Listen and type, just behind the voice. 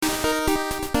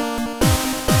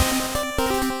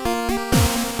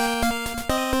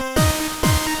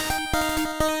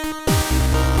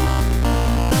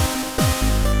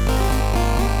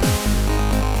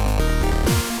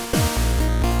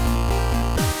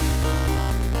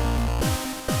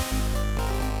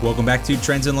Welcome back to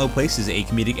Trends in Low Places, a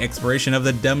comedic exploration of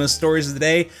the dumbest stories of the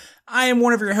day. I am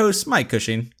one of your hosts, Mike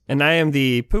Cushing. And I am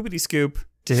the poopity scoop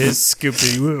to his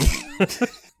scoopity woo,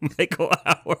 Michael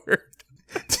Howard.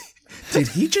 Did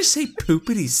he just say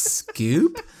poopity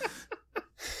scoop?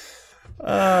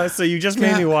 So you just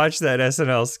made me watch that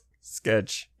SNL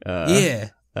sketch. Yeah.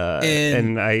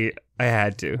 And I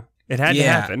had to. It had to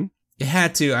happen. It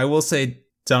had to. I will say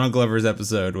Donald Glover's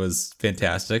episode was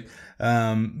fantastic.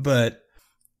 But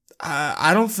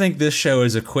I don't think this show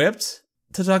is equipped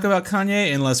to talk about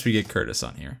Kanye unless we get Curtis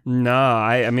on here. No,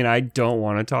 I mean, I don't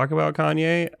want to talk about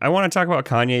Kanye. I want to talk about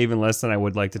Kanye even less than I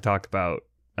would like to talk about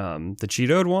the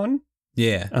Cheetoed one.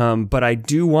 Yeah. But I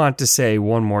do want to say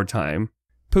one more time,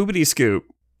 poopity scoop,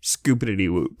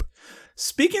 scoopity whoop.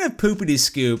 Speaking of poopity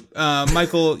scoop,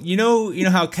 Michael, you know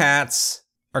how cats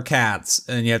are cats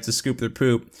and you have to scoop their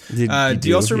poop. Do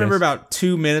you also remember about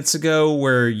 2 minutes ago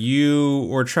where you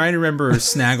were trying to remember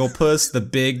Snagglepuss, the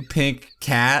big pink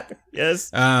cat? Yes.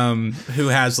 Who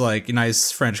has like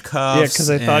nice French cuffs. Yeah, because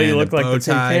I thought he looked like the Pink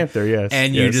Panther. Yes.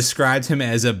 And you described him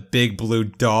as a big blue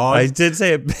dog. I did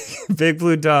say a big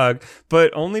blue dog,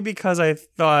 but only because I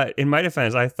thought, in my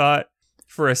defense, I thought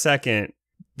for a second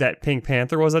that Pink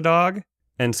Panther was a dog.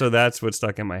 And so that's what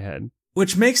stuck in my head.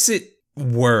 Which makes it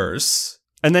worse.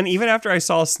 And then even after I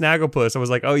saw Snagglepuss, I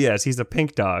was like, oh, yes, he's a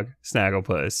pink dog,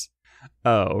 Snagglepuss.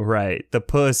 Oh, right. The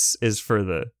puss is for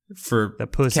the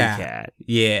pussy cat.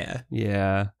 Yeah.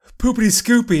 Yeah. Poopity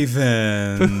scoopy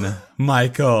then,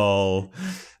 Michael.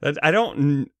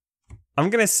 I'm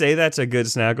going to say that's a good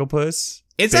Snagglepuss.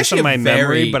 It's based actually on my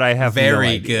memory, but I have very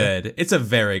no idea. good. It's a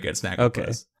very good Snagglepuss.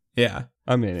 Okay. Yeah.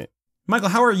 I'm in it. Michael,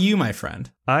 how are you, my friend?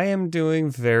 I am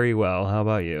doing very well. How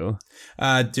about you?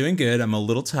 Doing good. I'm a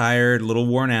little tired, a little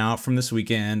worn out from this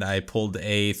weekend. I pulled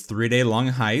a 3-day long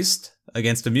heist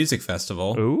against a music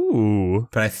festival. Ooh.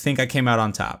 But I think I came out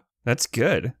on top. That's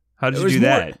good. How did you do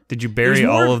that? Did you bury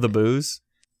all of the booze?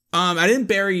 I didn't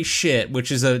bury shit,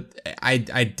 which is I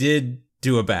did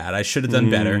do a bad. I should have done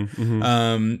better.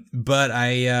 Mm-hmm. But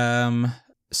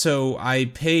So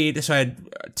I had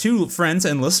 2 friends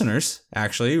and listeners,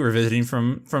 actually, were visiting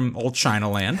from old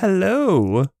Chinaland.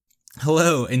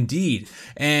 Hello, indeed.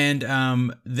 And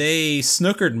they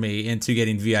snookered me into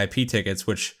getting VIP tickets,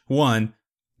 which, one,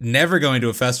 never going to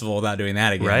a festival without doing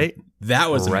that again. Right?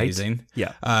 That was amazing.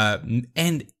 Yeah.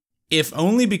 And if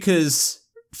only because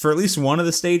for at least one of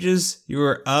the stages, you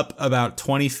were up about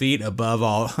 20 feet above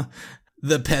all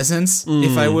the peasants,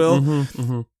 if I will.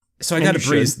 Mm-hmm. So I got to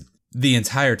breathe the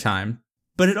entire time,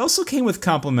 but it also came with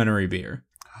complimentary beer.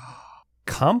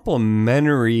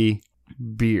 Complimentary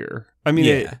beer. I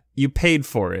mean, you paid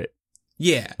for it.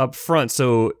 Yeah. Up front,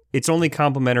 so it's only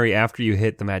complimentary after you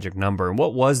hit the magic number. And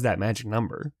what was that magic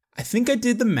number? I think I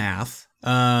did the math.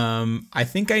 I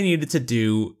think I needed to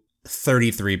do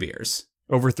 33 beers.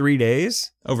 Over 3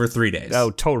 days? Over 3 days.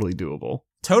 Oh, totally doable.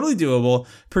 Totally doable,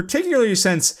 particularly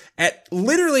since at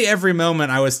literally every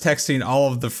moment I was texting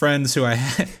all of the friends who I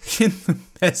had in the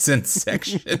peasant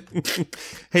section.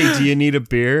 Hey, do you need a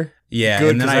beer? Yeah.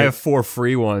 Good, because I have 4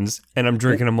 free ones, and I'm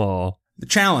drinking them all. The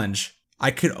challenge, I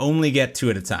could only get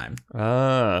 2 at a time.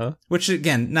 Which,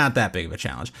 again, not that big of a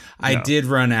challenge. No. I did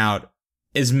run out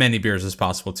as many beers as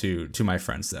possible to my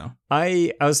friends, though.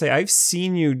 I would say I've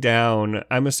seen you down,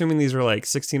 I'm assuming these were like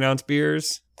 16-ounce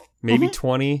beers? Maybe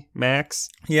 20 max.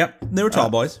 Yep, they were tall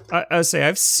boys. I would say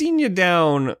I've seen you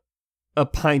down a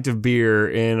pint of beer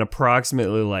in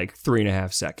approximately like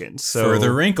 3.5 seconds. So for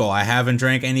the wrinkle, I haven't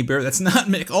drank any beer that's not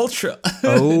Mick Ultra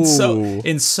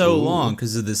in so long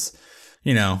because of this,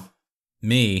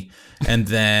 me. And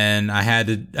then I had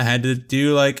to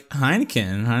do like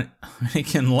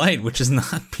Heineken Light, which is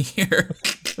not beer,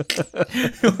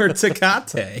 or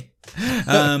Tecate.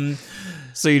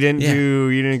 So you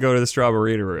didn't go to the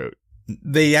Strawberry route.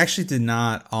 They actually did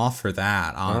not offer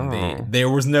that on there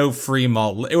was no free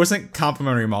malt. It wasn't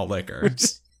complimentary malt liquor,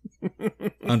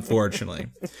 unfortunately.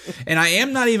 And I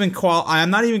am not even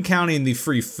counting the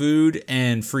free food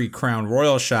and free Crown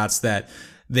Royal shots that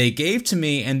they gave to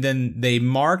me, and then they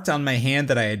marked on my hand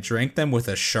that I had drank them with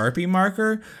a Sharpie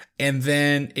marker, and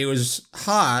then it was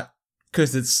hot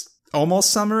because it's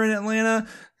almost summer in Atlanta.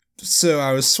 So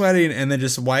I was sweating and then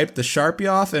just wiped the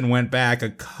Sharpie off and went back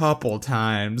a couple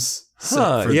times.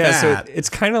 So it's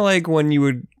kind of like when you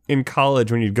would in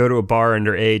college when you'd go to a bar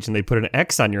underage and they put an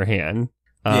X on your hand.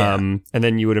 And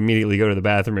then you would immediately go to the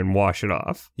bathroom and wash it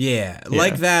off. Yeah,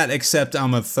 like that, except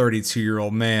I'm a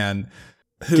 32-year-old man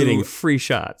who getting free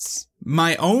shots.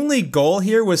 My only goal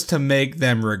here was to make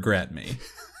them regret me.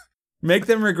 Make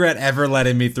them regret ever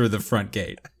letting me through the front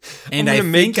gate. And I'm gonna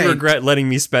make you regret letting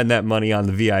me spend that money on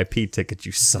the VIP ticket,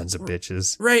 you sons of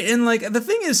bitches. Right, and like the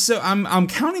thing is, so I'm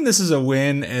counting this as a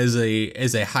win, as a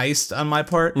heist on my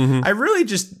part. I really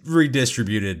just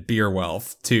redistributed beer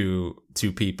wealth to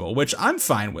people, which I'm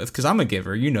fine with because I'm a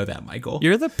giver. You know that, Michael.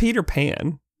 You're the Peter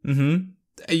Pan.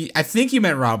 I think you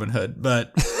meant Robin Hood,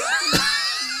 but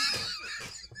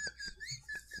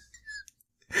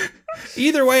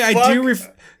either way, I do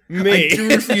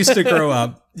refuse to grow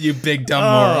up, you big dumb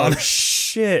moron. Oh,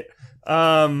 shit.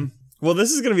 Well,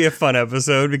 this is going to be a fun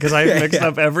episode because I mixed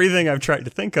up everything I've tried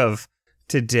to think of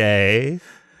today.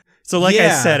 So like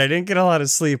I said, I didn't get a lot of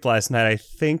sleep last night. I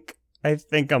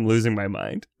think I'm losing my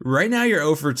mind. Right now you're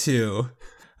 0 for 2.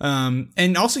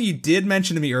 And also you did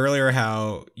mention to me earlier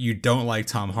how you don't like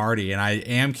Tom Hardy, and I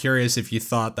am curious if you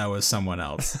thought that was someone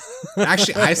else.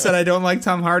 Actually, I said I don't like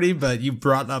Tom Hardy, but you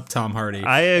brought up Tom Hardy.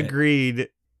 I agreed.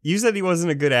 You said he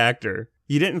wasn't a good actor.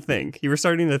 You didn't think. You were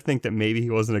starting to think that maybe he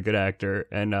wasn't a good actor,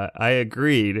 and I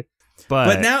agreed.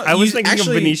 But now I was thinking of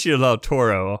Benicio del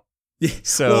Toro.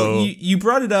 So well, you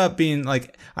brought it up being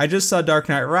like, I just saw Dark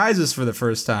Knight Rises for the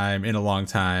first time in a long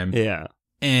time. Yeah.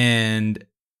 And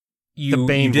the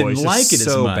Bane didn't voice like is it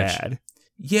so as much. Bad.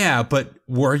 Yeah, but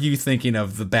were you thinking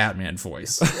of the Batman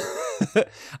voice?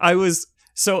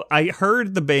 So I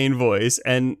heard the Bane voice,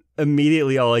 and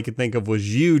immediately all I could think of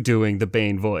was you doing the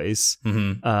Bane voice.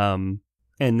 And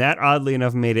that oddly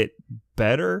enough made it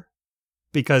better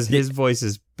because his voice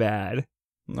is bad.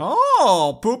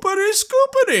 Oh, poopity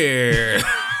scoopity.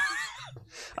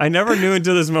 I never knew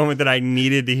until this moment that I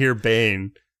needed to hear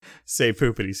Bane say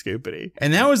poopity scoopity.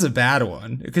 And that was a bad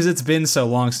one because it's been so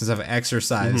long since I've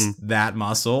exercised that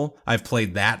muscle. I've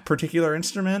played that particular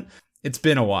instrument. It's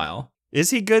been a while. Is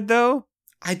he good though?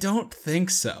 I don't think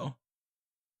so.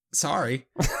 Sorry.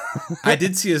 I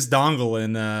did see his dongle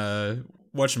in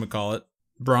whatchamacallit,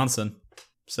 Bronson.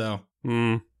 So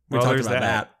we talked about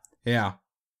that. Yeah.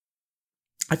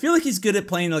 I feel like he's good at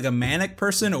playing like a manic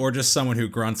person or just someone who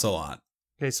grunts a lot.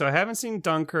 Okay, so I haven't seen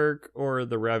Dunkirk or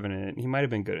The Revenant. He might have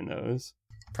been good in those.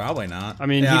 Probably not. I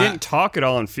mean, he didn't talk at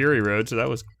all in Fury Road, so that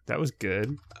was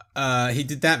good. He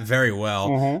did that very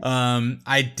well.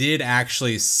 I did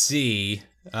actually see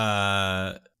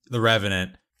The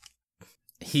Revenant.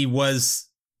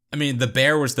 The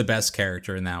bear was the best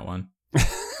character in that one.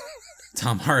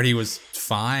 Tom Hardy was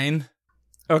fine.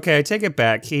 Okay, I take it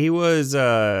back. He was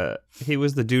the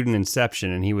dude in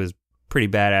Inception, and he was pretty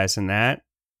badass in that.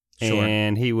 Sure.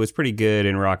 And he was pretty good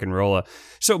in Rock and Rolla.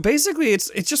 So basically,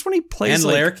 it's just when he plays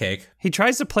and Layer Cake. He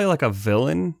tries to play like a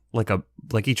villain, like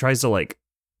he tries to like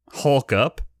Hulk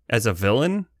up as a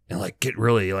villain and like get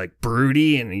really like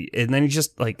broody, and then he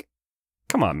just like,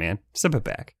 come on, man, step it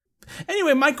back.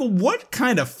 Anyway, Michael, what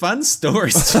kind of fun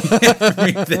stories do you have for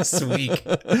me this week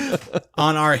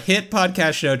on our hit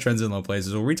podcast show, Trends in Low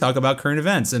Places, where we talk about current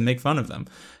events and make fun of them?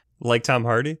 Like Tom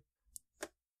Hardy?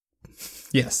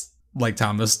 Yes, like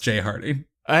Thomas J. Hardy.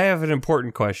 I have an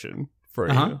important question for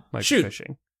you, Michael Shoot.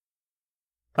 Fishing.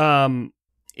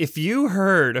 If you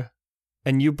heard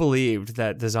and you believed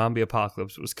that the zombie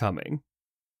apocalypse was coming,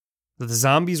 that the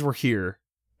zombies were here,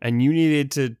 and you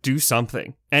needed to do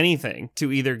something, anything,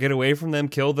 to either get away from them,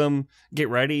 kill them, get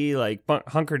ready, like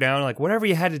hunker down, like whatever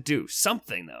you had to do,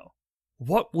 something though,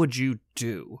 what would you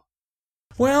do?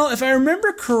 Well, if I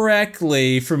remember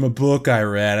correctly from a book I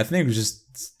read, I think it was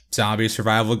just Zombie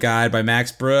Survival Guide by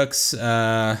Max Brooks.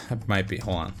 It might be.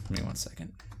 Hold on. Give me 1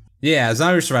 second. Yeah,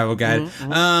 Zombie Survival Guide.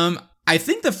 I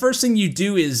think the first thing you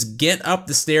do is get up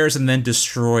the stairs and then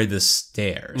destroy the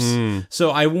stairs. So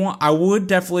I would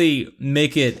definitely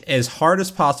make it as hard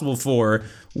as possible for,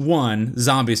 1,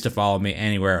 zombies to follow me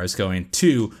anywhere I was going.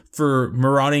 2, for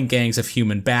marauding gangs of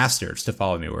human bastards to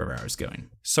follow me wherever I was going.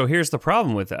 So here's the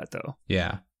problem with that, though.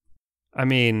 Yeah. I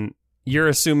mean, you're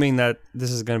assuming that this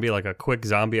is going to be like a quick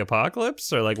zombie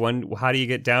apocalypse? Or like how do you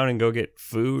get down and go get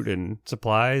food and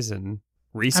supplies and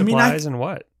resupplies and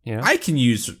what? You know? I can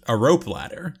use a rope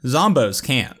ladder. Zombos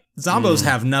can't. Zombos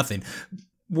have nothing.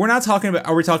 We're not talking about...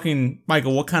 Are we talking...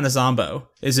 Michael, what kind of zombo?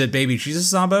 Is it Baby Jesus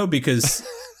Zombo? Because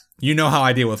you know how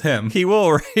I deal with him. He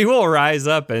will rise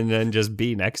up and then just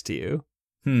be next to you.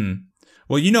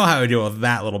 Well, you know how I deal with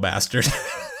that little bastard.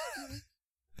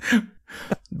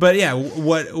 But yeah,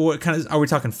 what kind of... Are we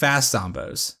talking fast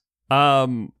zombos?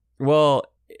 Well,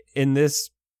 in this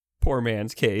poor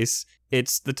man's case...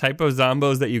 It's the type of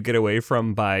zombos that you get away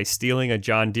from by stealing a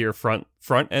John Deere front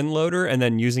end loader and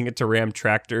then using it to ram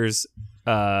tractors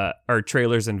or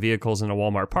trailers and vehicles in a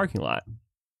Walmart parking lot.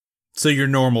 So your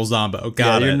normal Zombo.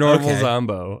 Got it. Your normal Okay.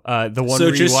 Zombo. The one So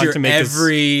where you just want your to make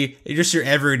just your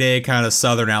everyday kind of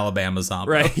Southern Alabama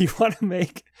Zombo. right. You want to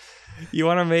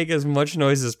make as much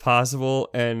noise as possible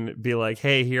and be like,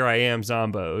 "Hey, here I am,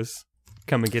 Zombos.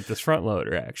 Come and get this front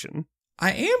loader action."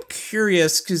 I am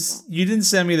curious because you didn't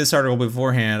send me this article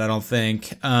beforehand, I don't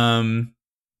think.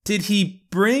 Did he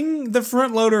bring the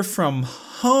front loader from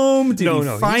home? Did he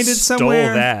find it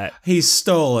somewhere? Stole that. He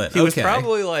stole it. He was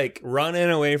probably like running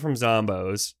away from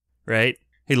Zombos, right?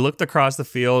 He looked across the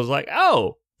field, was like,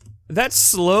 "Oh, that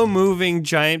slow-moving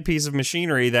giant piece of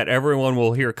machinery that everyone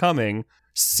will hear coming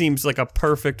seems like a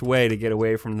perfect way to get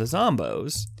away from the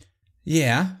Zombos."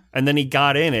 Yeah. And then he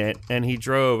got in it and he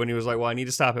drove and he was like, "Well, I need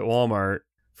to stop at Walmart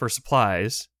for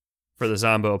supplies for the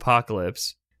Zombo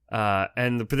apocalypse."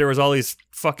 But there was all these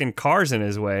fucking cars in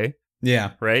his way.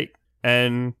 Yeah. Right?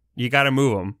 And you got to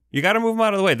move them. You got to move them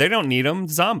out of the way. They don't need them.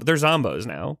 They're Zombos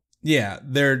now. Yeah,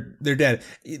 they're dead.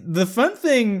 The fun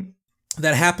thing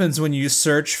that happens when you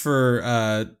search for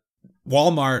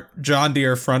Walmart John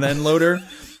Deere front end loader,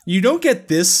 you don't get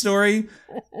this story.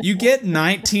 You get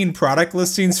 19 product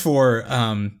listings for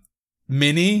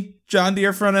mini John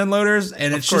Deere front end loaders,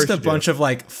 and it's just a bunch of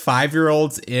like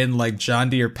 5-year-olds in like John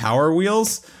Deere Power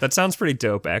Wheels. That sounds pretty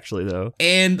dope, actually, though.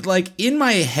 And like in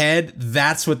my head,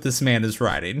 that's what this man is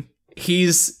riding.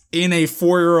 He's in a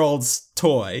 4-year-old's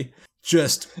toy,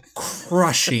 just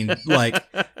crushing now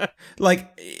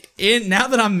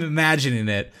that I'm imagining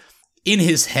it, in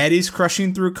his head he's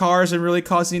crushing through cars and really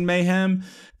causing mayhem,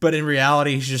 but in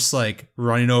reality he's just like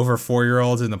running over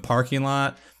 4-year-olds in the parking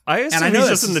lot. I assume he's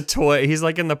just in the toy. He's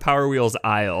like in the Power Wheels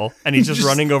aisle, and he's just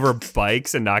running over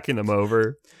bikes and knocking them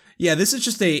over. Yeah, this is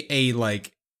just a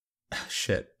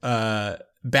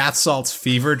bath salts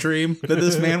fever dream that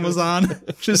this man was on,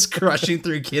 just crushing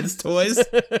through kids' toys.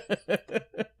 And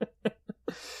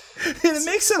it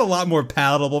makes it a lot more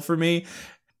palatable for me.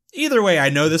 Either way, I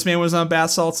know this man was on bath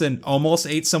salts and almost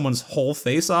ate someone's whole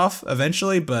face off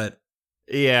eventually, but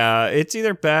yeah, it's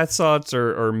either bath salts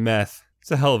or meth.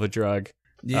 It's a hell of a drug.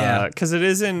 Yeah, because it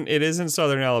is in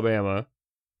Southern Alabama.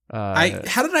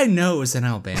 How did I know it was in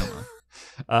Alabama?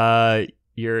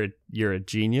 You're a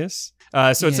genius.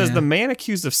 So it says the man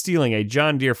accused of stealing a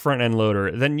John Deere front end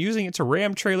loader, then using it to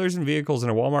ram trailers and vehicles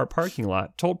in a Walmart parking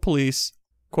lot, told police,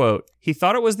 quote, he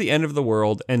thought it was the end of the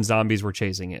world and zombies were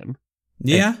chasing him.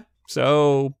 Yeah. And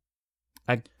so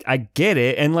I get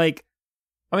it. And like,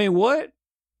 I mean, what?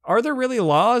 Are there really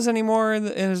laws anymore in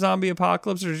a zombie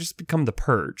apocalypse, or just become the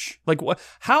purge? Like, what?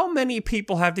 How many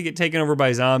people have to get taken over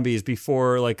by zombies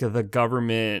before, like, the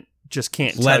government just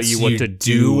can't tell you what to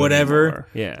do? Whatever. Anymore?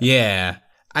 Yeah. Yeah.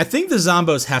 I think the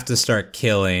zombos have to start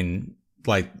killing.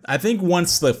 Like, I think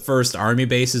once the first army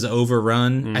base is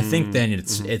overrun, I think then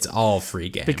it's all free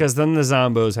game. Because then the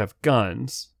zombos have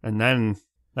guns, and then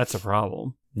that's a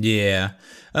problem. Yeah.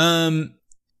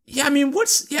 Yeah, I mean, what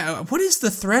is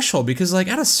the threshold? Because, like,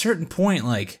 at a certain point,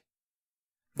 like,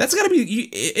 that's gotta be,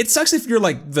 it sucks if you're,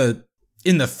 like,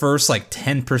 in the first, like,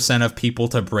 10% of people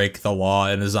to break the law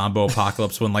in a zombie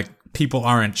apocalypse when, like, people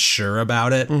aren't sure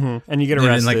about it. Mm-hmm. And you get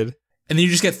arrested. And then you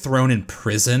just get thrown in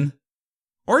prison.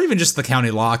 Or even just the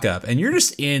county lockup. And you're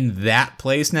just in that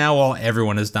place now while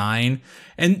everyone is dying.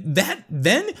 And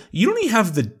then you don't even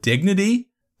have the dignity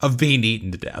of being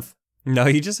eaten to death. No,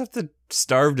 you just have to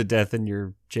starve to death in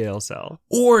your jail cell.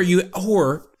 Or you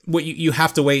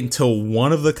have to wait until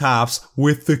one of the cops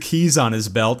with the keys on his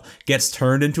belt gets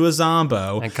turned into a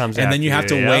zombo, and then you have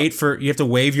to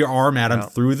wave your arm at him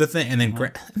through the thing, and then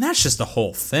and that's just the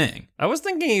whole thing. I was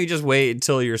thinking you just wait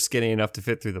until you're skinny enough to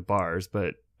fit through the bars,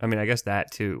 but I mean, I guess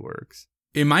that too works.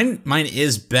 Mine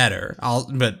is better.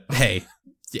 But hey,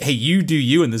 you do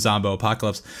you in the Zombo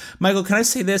apocalypse. Michael, can I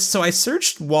say this? So I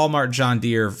searched Walmart John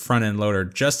Deere front end loader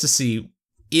just to see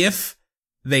if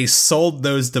they sold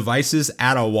those devices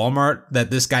at a Walmart,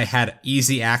 that this guy had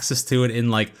easy access to it in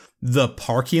like the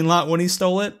parking lot when he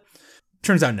stole it.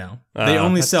 Turns out no. They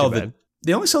only sell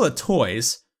the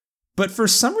toys. But for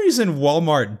some reason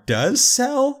Walmart does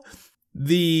sell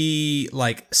the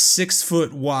like 6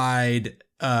 foot wide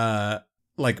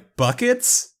like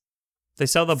buckets. They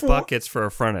sell the buckets for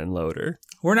a front end loader.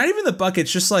 Or not even the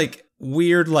buckets, just like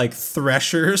weird like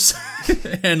threshers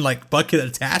and like bucket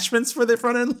attachments for the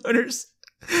front end loaders.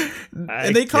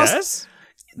 And they cost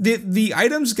the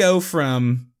items go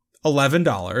from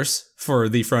 $11 for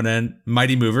the front end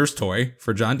Mighty Movers toy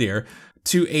for John Deere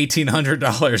to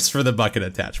 $1,800 for the bucket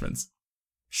attachments.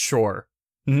 Sure.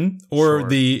 Mm-hmm. Or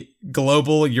the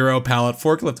global Euro pallet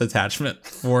forklift attachment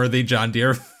for the John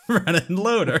Deere front end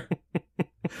loader.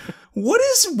 What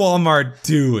is Walmart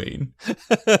doing?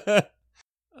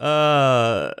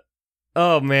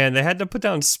 Oh man, they had to put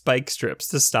down spike strips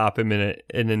to stop him in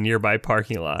a nearby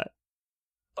parking lot.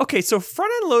 Okay, so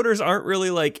front end loaders aren't really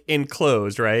like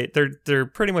enclosed, right? They're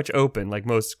pretty much open, like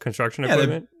most construction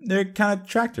equipment. They're kind of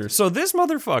tractors. So this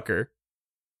motherfucker,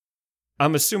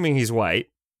 I'm assuming he's white,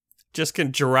 just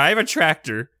can drive a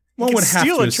tractor. One would have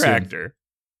steal to a tractor.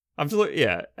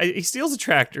 He steals a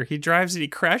tractor. He drives it. He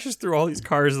crashes through all these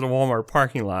cars in a Walmart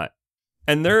parking lot.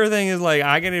 And their thing is like,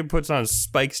 I gotta put on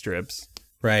spike strips.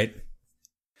 Right.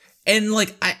 And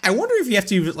like, I wonder if you have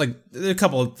to use like a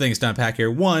couple of things to unpack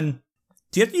here. One,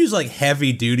 do you have to use like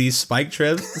heavy duty spike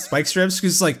strips?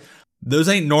 Because like those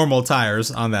ain't normal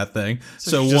tires on that thing.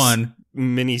 So one,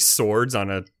 mini swords on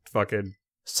a fucking.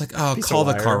 It's like, oh, call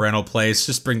the car rental place.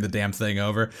 Just bring the damn thing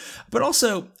over. But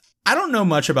also, I don't know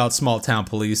much about small town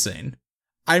policing.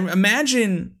 I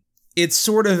imagine it's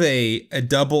sort of a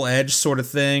double-edged sort of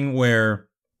thing where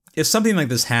if something like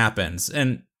this happens,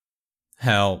 and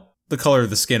hell, the color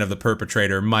of the skin of the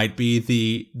perpetrator might be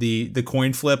the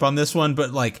coin flip on this one,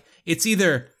 but like it's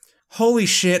either, holy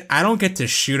shit, I don't get to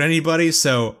shoot anybody,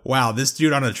 so wow, this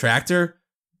dude on a tractor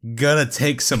gonna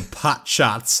take some pot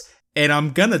shots, and I'm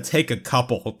gonna take a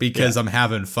couple because I'm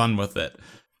having fun with it.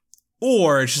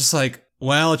 Or it's just like,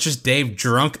 well, it's just Dave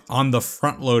drunk on the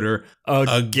front loader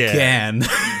again.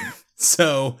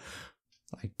 So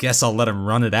I guess I'll let him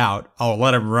run it out. I'll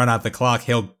let him run out the clock.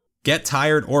 He'll get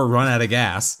tired or run out of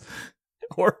gas.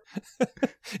 Or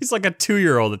he's like a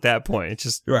 2-year-old at that point.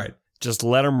 Just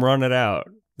let him run it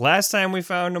out. Last time we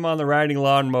found him on the riding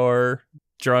lawnmower,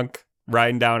 drunk,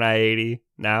 riding down I-80.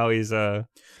 Now he's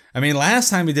I mean, last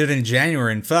time we did it in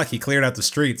January, and fuck, he cleared out the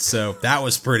streets, so that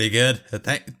was pretty good.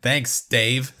 Thanks,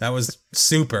 Dave. That was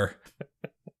super.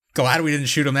 Glad we didn't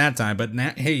shoot him that time, but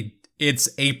now, hey, it's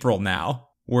April now.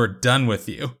 We're done with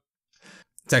you.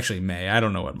 It's actually May. I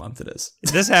don't know what month it is.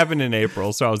 This happened in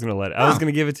April, so I was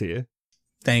gonna give it to you.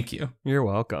 Thank you. You're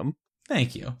welcome.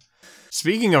 Thank you.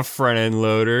 Speaking of front end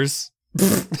loaders.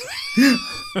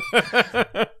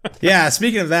 Yeah,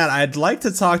 speaking of that, I'd like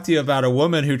to talk to you about a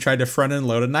woman who tried to front end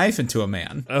load a knife into a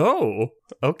man. Oh,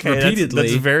 okay. Repeatedly.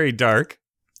 That's very dark.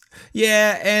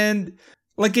 Yeah, and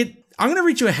like I'm going to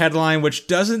read you a headline which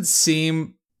doesn't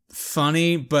seem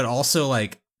funny, but also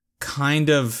like kind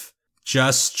of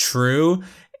just true.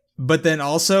 But then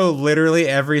also literally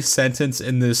every sentence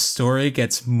in this story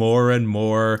gets more and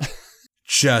more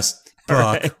just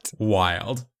buck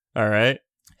wild. All right.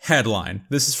 Headline.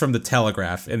 This is from The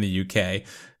Telegraph in the UK,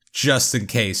 just in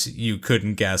case you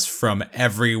couldn't guess from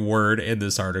every word in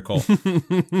this article.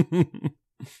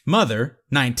 Mother,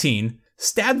 19,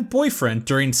 stabbed boyfriend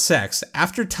during sex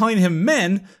after telling him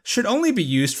men should only be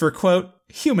used for, quote,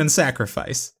 human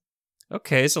sacrifice.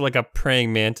 Okay, so like a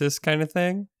praying mantis kind of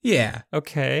thing? Yeah.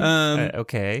 Okay.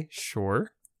 Okay,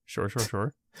 sure.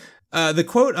 The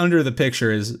quote under the picture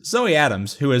is Zoe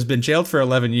Adams, who has been jailed for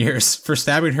 11 years for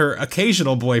stabbing her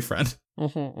occasional boyfriend.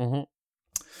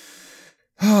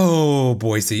 Oh,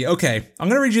 Boise. Okay, I'm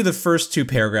going to read you the first 2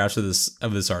 paragraphs of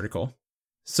this article.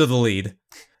 So the lead.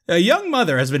 A young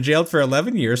mother has been jailed for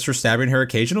 11 years for stabbing her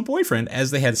occasional boyfriend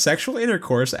as they had sexual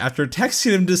intercourse after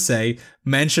texting him to say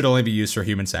men should only be used for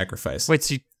human sacrifice. Wait,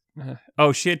 she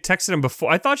had texted him before.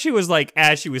 I thought she was like,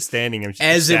 as she was standing him.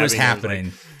 As it was happening.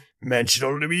 Like, men should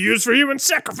only be used for human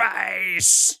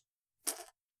sacrifice.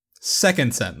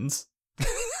 Second sentence.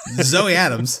 Zoe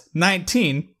Adams,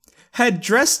 19, had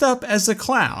dressed up as a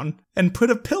clown and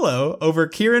put a pillow over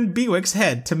Kieran Bewick's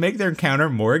head to make their encounter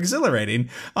more exhilarating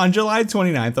on July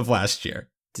 29th of last year.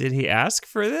 Did he ask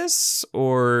for this,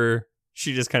 or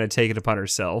she just kind of take it upon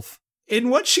herself? In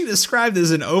what she described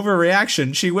as an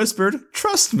overreaction, she whispered,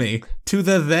 "Trust me," to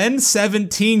the then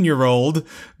 17-year-old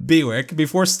Bewick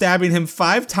before stabbing him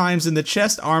 5 times in the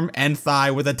chest, arm, and thigh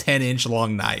with a 10-inch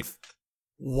long knife.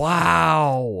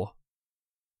 Wow.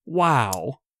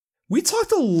 We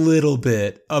talked a little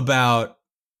bit about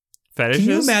fetishes. Can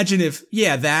you imagine if,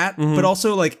 that, but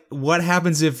also like what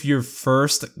happens if your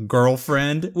first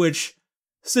girlfriend, which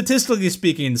statistically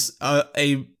speaking,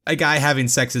 a guy having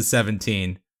sex at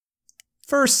 17,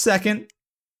 first, second,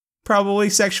 probably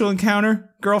sexual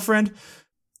encounter, girlfriend.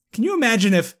 Can you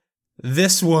imagine if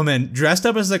this woman dressed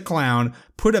up as a clown,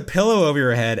 put a pillow over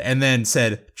your head, and then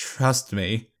said, "Trust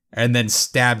me," and then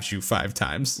stabbed you 5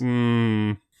 times?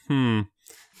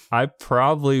 I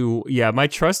probably, my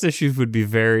trust issues would be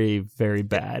very, very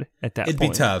bad at that point.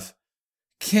 It'd be tough.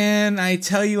 Can I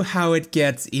tell you how it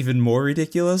gets even more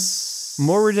ridiculous?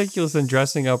 More ridiculous than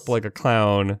dressing up like a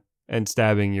clown and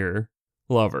stabbing your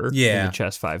lover in the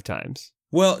chest 5 times.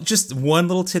 Well, just one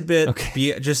little tidbit.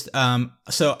 Okay.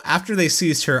 So after they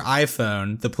seized her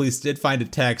iPhone, the police did find a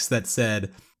text that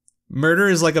said, Murder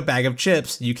is like a bag of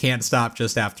chips. You can't stop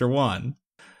just after one.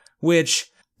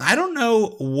 Which, I don't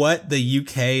know what the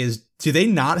UK is. Do they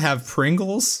not have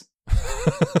Pringles?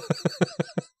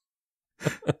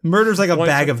 Murder's like a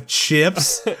bag of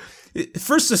chips.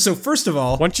 First of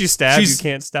all, once you stab, you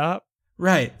can't stop.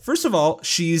 Right. First of all,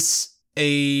 she's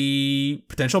a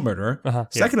potential murderer.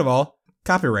 Second of all,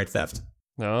 copyright theft.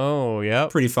 Oh, yeah.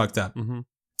 Pretty fucked up. Mm-hmm.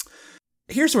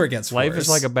 Here's where it gets Life worse. is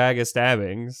like a bag of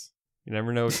stabbings. You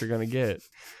never know what you're gonna get.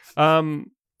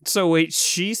 So wait,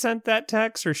 she sent that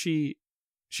text, or she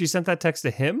sent that text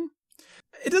to him?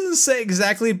 It doesn't say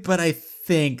exactly, but I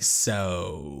think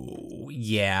so.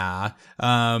 Yeah.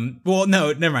 Well,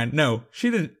 no, never mind. No,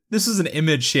 she didn't. This is an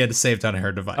image she had saved on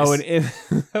her device.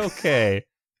 Oh, okay.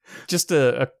 Just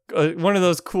a one of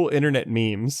those cool internet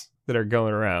memes that are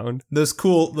going around. Those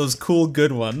cool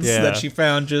good ones that she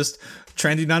found just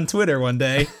trending on Twitter one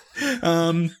day.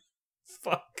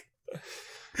 Fuck.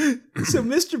 So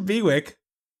Mr. Bewick,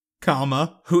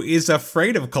 who is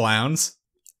afraid of clowns.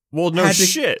 Well, no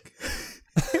shit.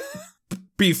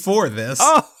 Before this,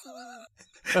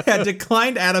 had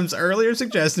declined Adam's earlier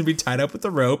suggestion to be tied up with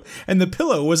a rope, and the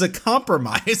pillow was a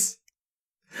compromise.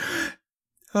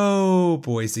 Oh,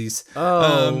 boysies.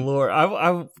 Oh, Lord.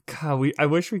 I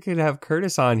wish we could have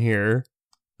Curtis on here,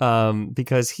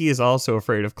 because he is also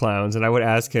afraid of clowns, and I would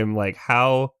ask him,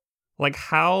 how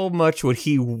much would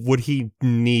he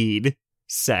need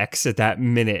sex at that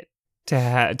minute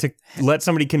to let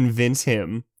somebody convince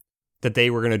him that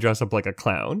they were going to dress up like a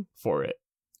clown for it?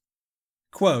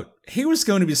 Quote, he was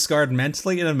going to be scarred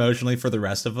mentally and emotionally for the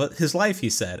rest of his life, he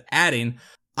said, adding,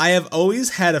 I have always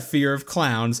had a fear of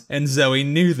clowns, and Zoe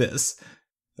knew this.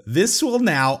 This will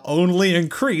now only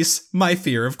increase my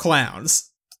fear of clowns.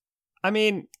 I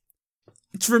mean,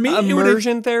 for me,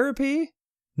 immersion therapy?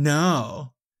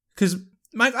 No. Because,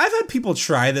 Mike, I've had people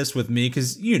try this with me,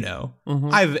 because, mm-hmm.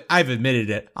 I've admitted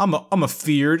it. I'm a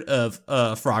feared of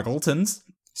Froggletons.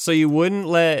 So you wouldn't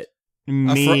let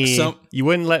me you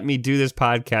wouldn't let me do this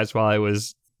podcast while I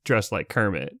was dressed like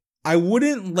Kermit? I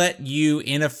wouldn't let you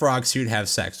in a frog suit have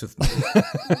sex with me.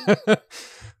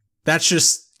 That's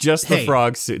just the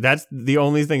frog suit. That's the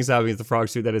only thing stopping is the frog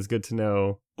suit. That is good to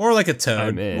know. Or like a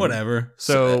toad, whatever.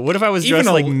 So what if I was dressed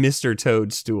like Mr.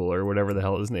 Toadstool or whatever the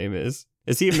hell his name is?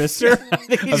 Is he a Mister? I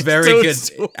think he's a very good.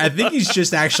 I think he's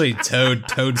just actually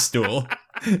Toadstool.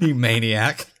 You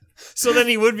maniac. So then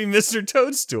he would be Mr.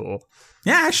 Toadstool.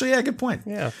 Yeah, actually, yeah, good point.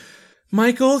 Yeah.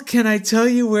 Michael, can I tell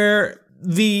you where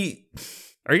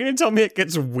Are you going to tell me it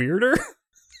gets weirder?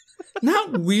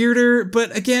 Not weirder,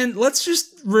 but again, let's just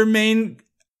remain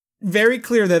very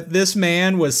clear that this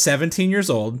man was 17 years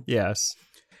old. Yes.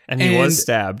 And he was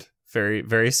stabbed. Very,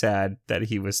 very sad that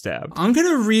he was stabbed. I'm going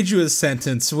to read you a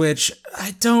sentence, which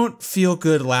I don't feel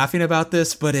good laughing about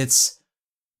this, but it's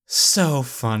so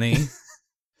funny.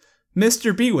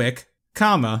 Mr. Bewick,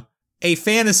 a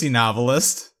fantasy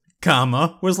novelist,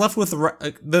 was left with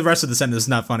the rest of the sentence is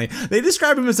not funny. They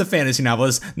describe him as a fantasy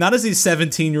novelist, not as a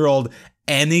 17-year-old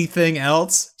anything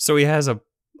else. So he has a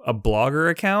blogger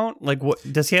account? Like, what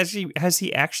has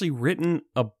he actually written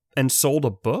and sold a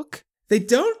book? They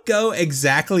don't go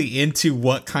exactly into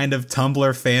what kind of Tumblr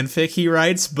fanfic he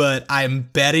writes, but I'm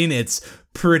betting it's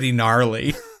pretty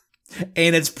gnarly.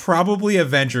 And it's probably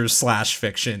Avengers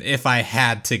 /fiction, if I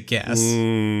had to guess.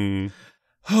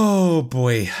 Oh,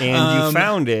 boy. And you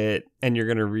found it, and you're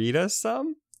going to read us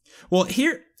some? Well,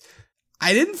 here,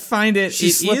 I didn't find it. She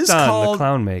slipped on the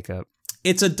clown makeup.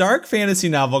 It's a dark fantasy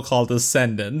novel called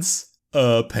Ascendance,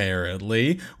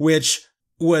 apparently, which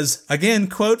was, again,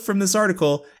 quote from this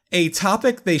article, a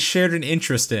topic they shared an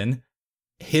interest in,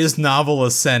 his novel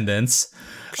Ascendance.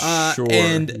 Sure.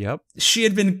 And she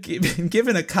had been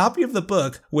given a copy of the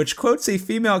book, which quotes a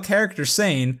female character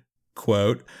saying,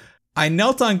 quote, I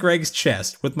knelt on Greg's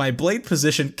chest with my blade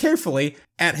positioned carefully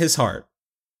at his heart.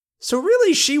 So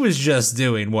really, she was just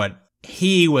doing what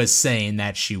he was saying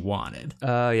that she wanted.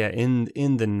 Yeah,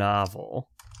 in the novel.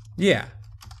 Yeah.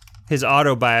 His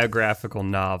autobiographical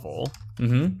novel.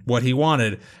 Mm-hmm. What he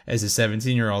wanted as a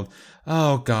 17-year-old.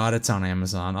 Oh, God, it's on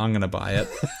Amazon. I'm going to buy it.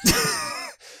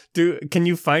 Can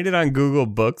you find it on Google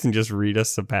Books and just read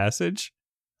us the passage?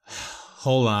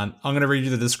 Hold on. I'm going to read you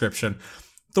the description.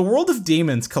 The world of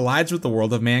demons collides with the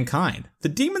world of mankind. The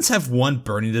demons have one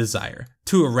burning desire,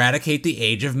 to eradicate the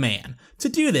age of man. To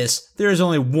do this, there is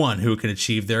only one who can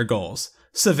achieve their goals.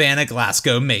 Savannah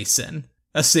Glasgow Mason.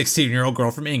 A 16-year-old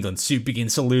girl from England soon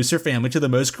begins to lose her family to the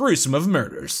most gruesome of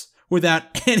murders, without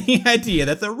any idea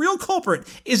that the real culprit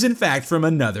is in fact from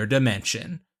another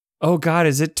dimension. Oh God,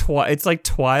 is it it's like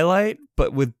Twilight,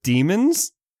 but with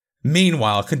demons?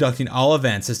 Meanwhile, conducting all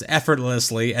events as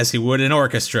effortlessly as he would an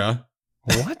orchestra,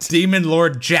 What? Demon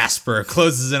Lord Jasper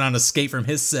closes in on escape from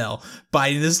his cell,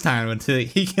 biding his time until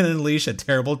he can unleash a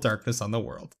terrible darkness on the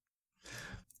world.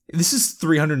 This is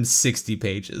 360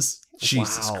 pages.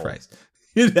 Jesus Wow. Christ.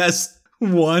 It has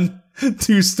 1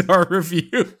 2-star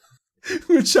review,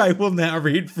 which I will now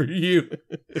read for you.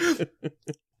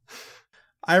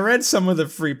 I read some of the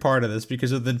free part of this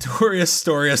because of the notorious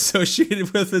story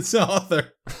associated with its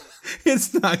author.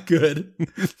 It's not good,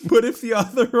 but if the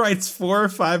author writes 4 or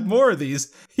 5 more of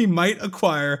these, he might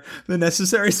acquire the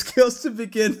necessary skills to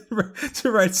begin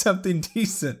to write something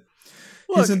decent.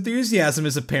 His enthusiasm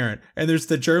is apparent, and there's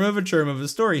the germ of a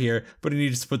story here, but he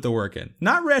needs to put the work in.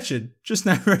 Not wretched, just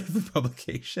not ready for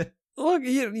publication. Look,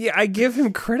 yeah, I give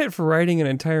him credit for writing an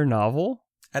entire novel.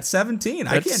 At 17,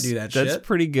 I can't do that shit. That's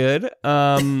pretty good.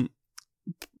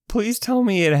 Please tell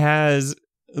me it has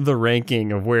the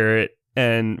ranking of where it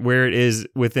is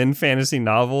within fantasy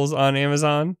novels on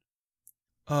Amazon.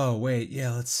 Oh, wait.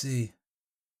 Yeah, let's see.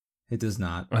 It does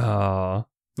not. Oh.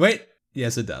 Wait.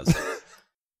 Yes, it does.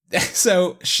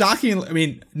 So,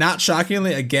 not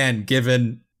shockingly, again,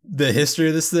 given the history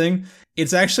of this thing,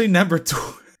 it's actually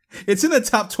it's in the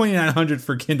top 2,900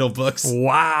 for Kindle books.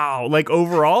 Wow. Like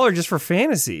overall or just for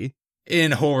fantasy?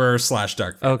 In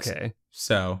horror/dark fantasy. Okay.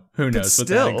 So, who knows what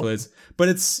still. that includes. But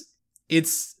it's in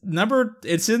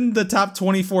the top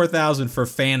 24,000 for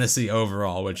fantasy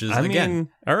overall, which is, again,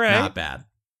 all right. not bad.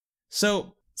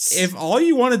 So, if all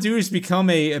you want to do is become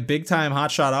a big-time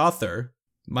hotshot author,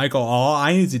 Michael, all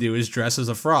I need to do is dress as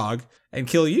a frog and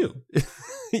kill you.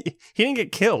 He didn't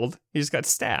get killed. He just got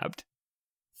stabbed.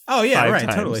 Oh, yeah, 5 right,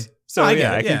 times. totally. So,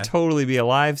 I can totally be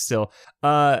alive still.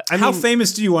 How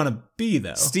famous do you want to be,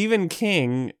 though? Stephen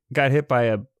King got hit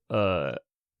by a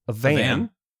van.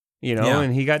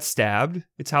 And he got stabbed.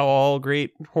 It's how all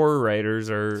great horror writers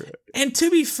are. And to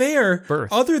be fair, birthed.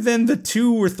 Other than the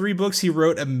 2 or 3 books he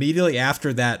wrote immediately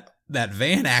after that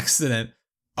van accident,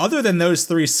 other than those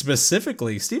 3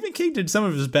 specifically, Stephen King did some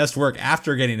of his best work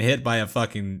after getting hit by a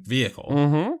fucking vehicle.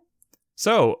 Mm-hmm.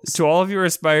 So, to all of your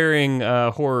aspiring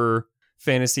horror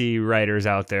fantasy writers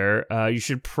out there, you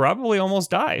should probably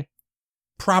almost die.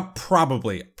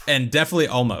 Probably, and definitely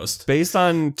almost. Based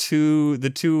on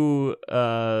the two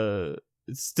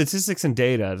statistics and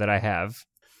data that I have,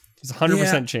 it's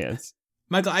 100% chance.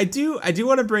 Michael, I do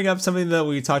want to bring up something that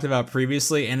we talked about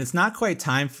previously, and it's not quite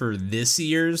time for this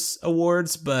year's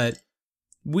awards, but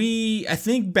I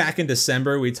think back in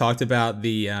December we talked about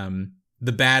the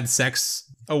Bad Sex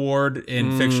Award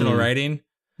in fictional writing.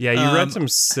 Yeah, you read some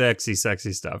sexy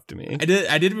stuff to me.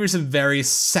 I did read some very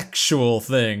sexual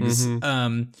things.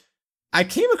 Mm-hmm. I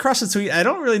came across a tweet. I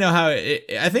don't really know how.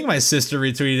 I think my sister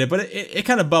retweeted it, but it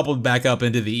kind of bubbled back up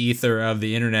into the ether of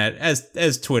the internet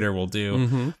as Twitter will do.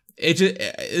 Mm-hmm.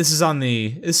 This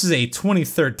is a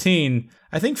 2013,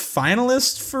 I think,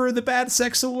 finalist for the Bad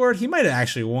Sex Award. He might have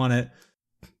actually won it,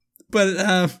 but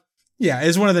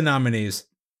is one of the nominees.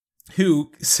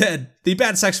 Who said the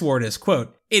Bad Sex Award is,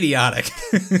 quote, idiotic.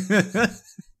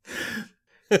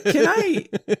 Can I?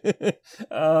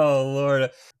 Oh, Lord.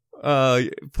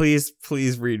 Please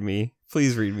read me.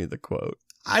 Please read me the quote.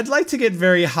 I'd like to get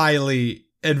very highly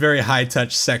and very high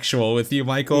touch sexual with you,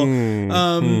 Michael.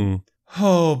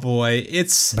 Oh boy,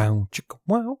 it's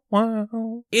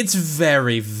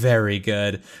very, very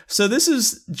good. So this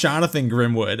is Jonathan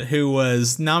Grimwood, who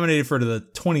was nominated for the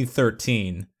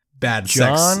 2013 Bad Sex.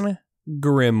 John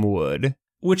Grimwood.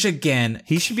 Which, again,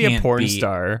 he should be a porn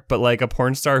star, but like a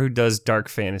porn star who does dark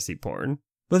fantasy porn.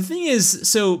 But the thing is,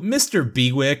 so Mr.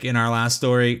 Bewick in our last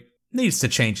story needs to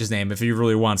change his name if he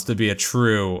really wants to be a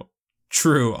true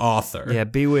author. Yeah,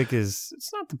 Bewick it's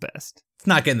not the best. It's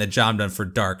not getting the job done for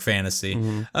dark fantasy.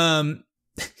 Mm-hmm.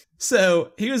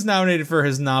 So he was nominated for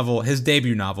his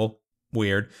debut novel,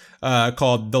 weird,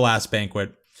 called The Last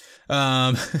Banquet.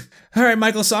 All right,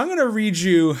 Michael, so I'm going to read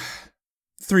you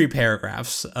 3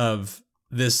 paragraphs of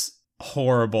this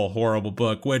horrible, horrible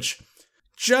book, which,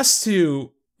 just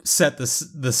to set the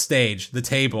stage, the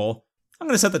table, I'm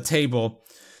going to set the table.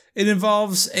 It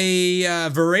involves a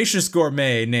voracious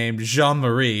gourmet named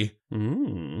Jean-Marie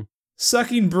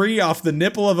sucking brie off the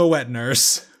nipple of a wet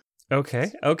nurse.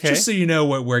 Okay. Just so you know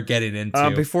what we're getting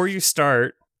into. Before you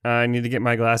start, I need to get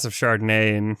my glass of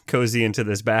Chardonnay and cozy into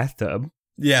this bathtub.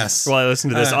 Yes. While I listen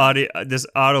to this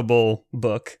Audible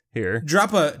book here.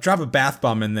 Drop a bath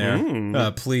bomb in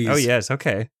there, please. Oh yes,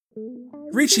 okay.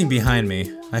 Reaching behind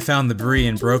me, I found the brie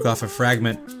and broke off a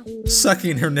fragment,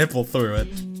 sucking her nipple through it.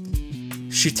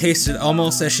 She tasted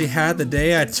almost as she had the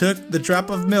day I took the drop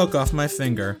of milk off my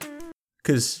finger.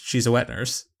 'Cause she's a wet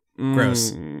nurse.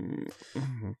 Gross.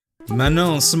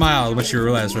 Manon smiled when she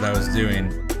realized what I was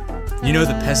doing. You know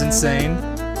the peasant saying?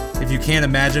 If you can't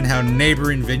imagine how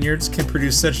neighboring vineyards can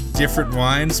produce such different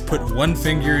wines, put one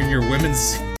finger in your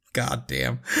woman's...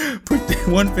 Goddamn. Put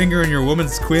one finger in your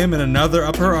woman's quim and another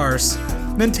up her arse.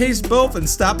 Then taste both and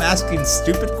stop asking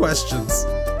stupid questions.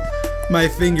 My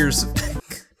fingers...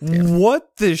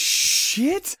 What the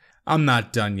shit? I'm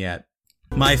not done yet.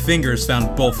 My fingers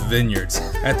found both vineyards.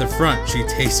 At the front, she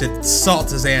tasted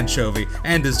salt as anchovy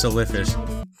and as delicious.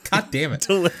 God damn it.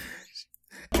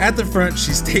 At the front,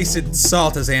 she's tasted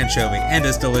salt as anchovy and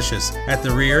as delicious. At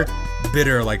the rear,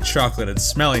 bitter like chocolate and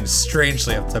smelling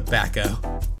strangely of tobacco.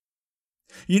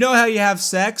 You know how you have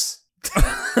sex?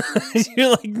 You're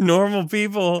like normal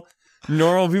people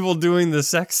doing the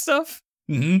sex stuff?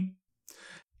 Mm-hmm.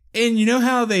 And you know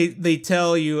how they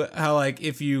tell you how, like,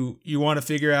 if you want to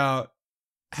figure out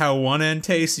how one end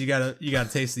tastes, you gotta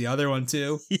taste the other one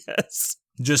too? Yes.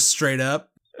 Just straight up.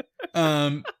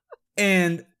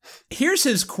 And here's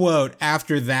his quote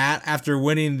after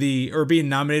winning being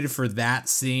nominated for that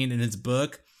scene in his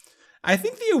book. I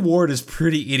think the award is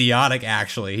pretty idiotic,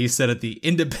 actually, he said at the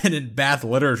Independent Bath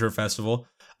Literature Festival.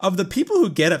 Of the people who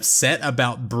get upset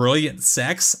about brilliant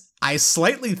sex, I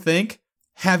slightly think,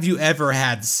 have you ever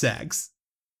had sex?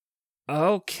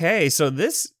 Okay, so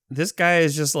this guy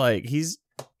is just like, he's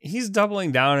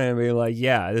doubling down and being like,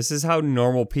 yeah, this is how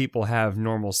normal people have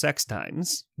normal sex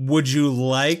times. Would you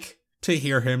like to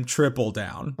hear him triple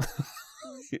down?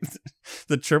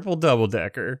 The triple double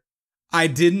decker. I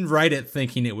didn't write it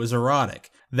thinking it was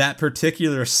erotic. That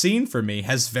particular scene for me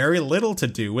has very little to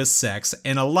do with sex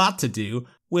and a lot to do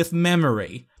with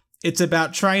memory. It's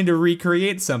about trying to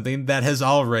recreate something that has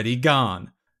already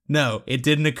gone. No, it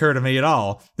didn't occur to me at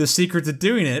all. The secret to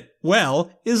doing it, well,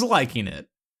 is liking it.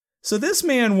 So this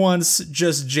man once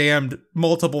just jammed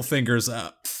multiple fingers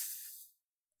up.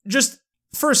 Just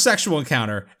for a sexual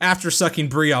encounter after sucking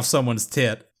brie off someone's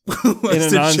tit. In a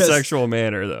non-sexual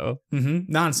manner, though.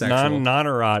 Mm-hmm. Non-sexual.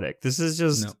 Non-erotic. This is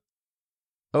just... No.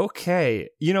 Okay.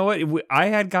 You know what? I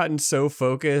had gotten so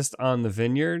focused on the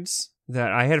vineyards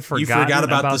that I had forgotten You forgot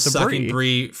about the brie. sucking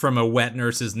brie from a wet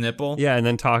nurse's nipple? Yeah, and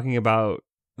then talking about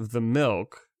the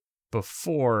milk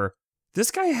before.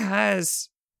 This guy has,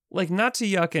 like, not to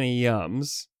yuck any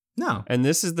yums. No. And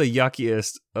this is the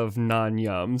yuckiest of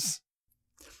non-yums.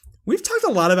 We've talked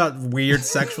a lot about weird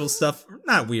sexual stuff.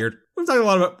 Not weird. We've talked a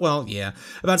lot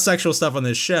about sexual stuff on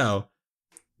this show.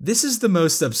 This is the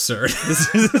most absurd.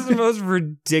 This is the most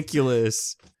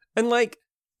ridiculous. And, like,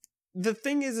 the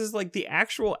thing is like, the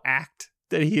actual act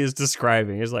that he is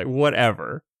describing is like,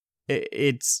 whatever.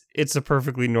 It's a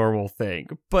perfectly normal thing.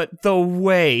 But the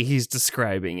way he's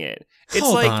describing it, it's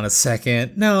Hold on a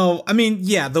second. No, I mean,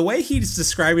 yeah, the way he's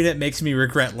describing it makes me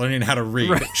regret learning how to read.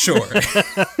 Right. Sure.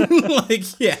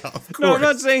 Like, yeah, of course. No, I'm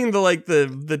not saying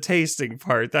the tasting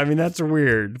part. I mean, that's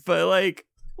weird. But, like,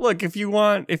 look, if you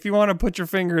want to put your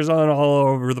fingers on all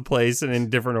over the place and in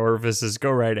different orifices,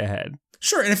 go right ahead.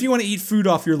 Sure, and if you want to eat food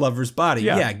off your lover's body,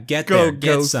 get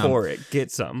go some. For it. Get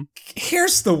some.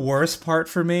 Here's the worst part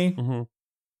for me. Mm-hmm.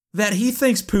 That he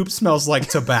thinks poop smells like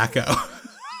tobacco.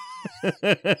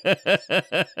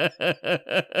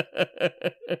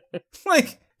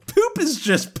 Like, poop is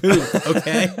just poop,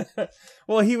 okay?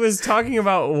 Well, he was talking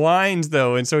about wines,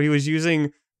 though, and so he was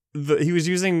using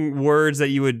words that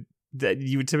you would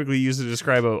typically use to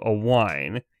describe a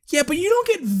wine. Yeah, but you don't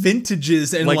get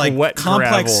vintages and like wet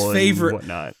complex favorite. And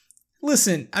whatnot.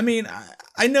 Listen, I mean,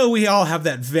 I know we all have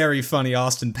that very funny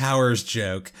Austin Powers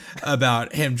joke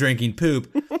about him drinking poop.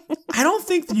 I don't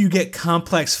think that you get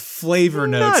complex flavor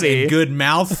notes and good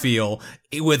mouthfeel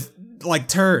with like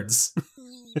turds.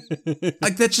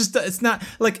 Like that's just, it's not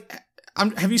like.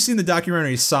 Have you seen the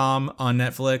documentary Somm on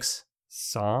Netflix?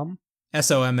 Somm?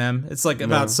 SOMM. It's like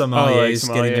about sommeliers.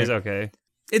 Sommeliers, okay.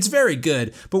 It's very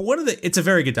good, but it's a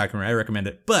very good documentary. I recommend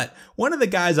it. But one of the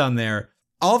guys on there,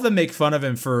 all of them make fun of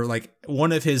him for like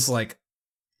one of his like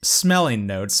smelling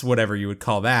notes, whatever you would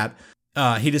call that.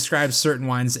 He describes certain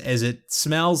wines as it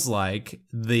smells like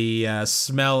the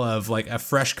smell of like a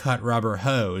fresh cut rubber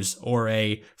hose or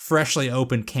a freshly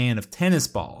opened can of tennis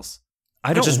balls.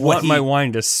 I don't want my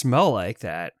wine to smell like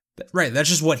that. Right, that's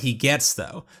just what he gets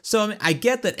though. So I mean, I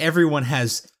get that everyone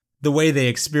has the way they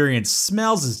experience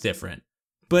smells is different.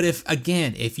 But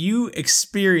if you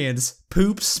experience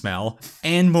poop smell,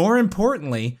 and more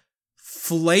importantly,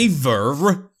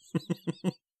 flavor,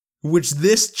 which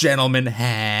this gentleman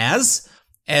has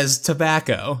as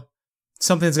tobacco,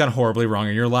 something's gone horribly wrong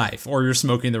in your life, or you're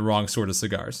smoking the wrong sort of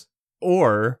cigars.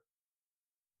 Or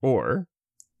Bill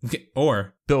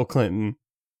Clinton.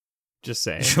 Just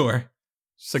saying. Sure.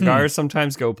 Cigars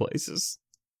sometimes go places.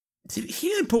 He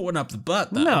didn't put one up the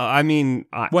butt, though. No, I mean,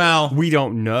 well, we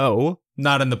don't know.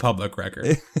 not in the public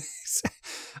record.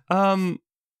 I'm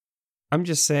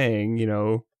just saying,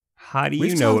 how do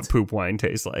you know what poop wine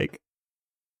tastes like?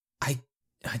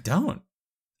 I don't.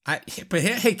 But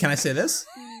hey, can I say this?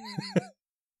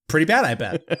 Pretty bad, I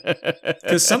bet.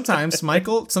 Because sometimes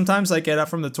I get up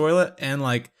from the toilet and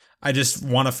like I just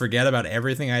want to forget about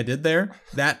everything I did there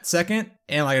that second,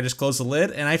 and like I just close the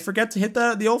lid and I forget to hit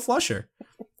the old flusher.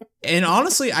 And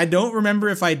honestly, I don't remember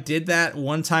if I did that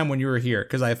one time when you were here,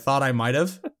 because I thought I might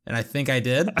have, and I think I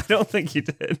did. I don't think you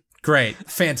did. Great.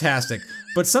 Fantastic.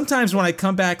 But sometimes when I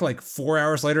come back like 4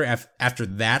 hours later after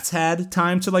that's had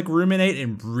time to like ruminate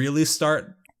and really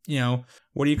start,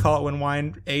 what do you call it when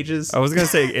wine ages? I was going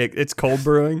to say it's cold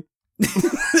brewing.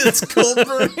 It's cold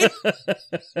brewing.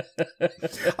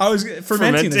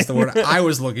 Fermenting is the word I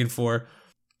was looking for.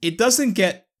 It doesn't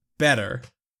get better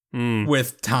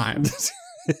with time.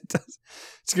 It does.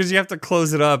 It's because you have to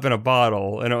close it up in a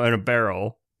bottle, in a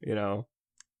barrel,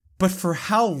 But for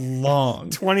how long?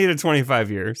 20 to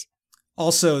 25 years.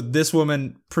 Also, this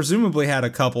woman presumably had a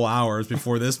couple hours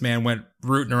before this man went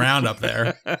rooting around up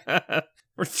there.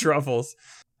 For truffles.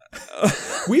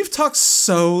 We've talked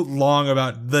so long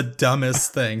about the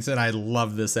dumbest things, and I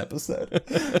love this episode.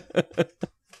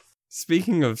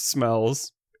 Speaking of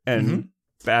smells and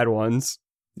bad ones.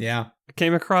 Yeah. I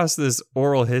came across this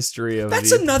oral history of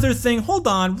That's another thing. Hold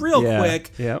on, real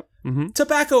quick. Yeah. Mm-hmm.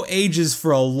 Tobacco ages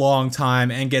for a long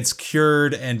time and gets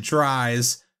cured and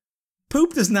dries.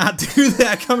 Poop does not do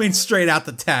that coming straight out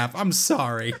the tap. I'm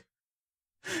sorry.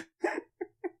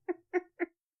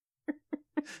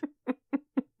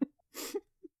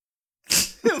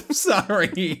 I'm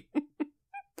sorry.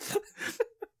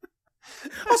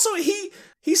 Also,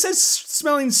 he says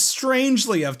smelling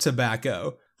strangely of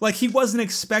tobacco. Like he wasn't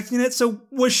expecting it, so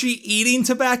was she eating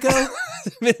tobacco? I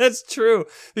mean, that's true.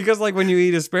 Because like when you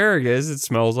eat asparagus, it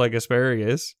smells like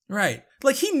asparagus. Right.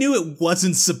 Like he knew it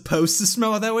wasn't supposed to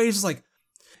smell that way. He's just like,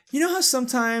 you know how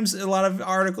sometimes a lot of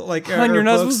articles like Hon, you're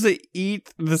not supposed to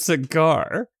eat the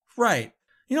cigar. Right.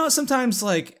 You know, sometimes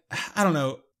like, I don't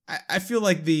know, I feel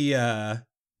like the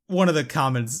one of the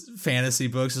common fantasy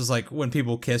books is like when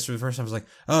people kiss for the first time, it's like,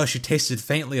 oh, she tasted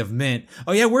faintly of mint.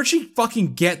 Oh yeah, where'd she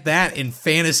fucking get that in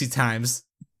fantasy times?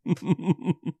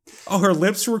 Oh, her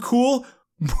lips were cool?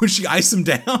 Would she ice them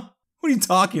down? What are you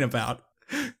talking about?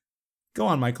 Go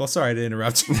on, Michael. Sorry to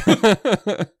interrupt you.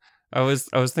 I was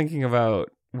thinking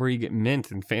about where you get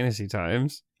mint in fantasy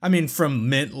times. I mean, from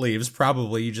mint leaves,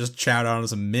 probably. You just chow down on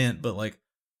some mint, but like,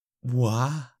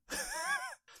 what?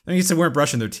 I mean, you said weren't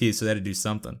brushing their teeth, so they had to do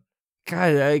something.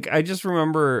 God, I just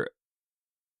remember.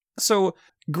 So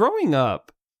growing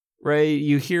up, right?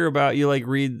 You hear about, you like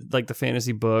read like the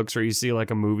fantasy books, or you see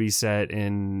like a movie set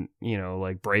in,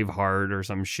 like Braveheart or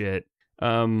some shit.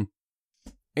 And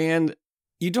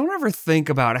you don't ever think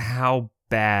about how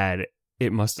bad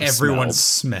it must have Everyone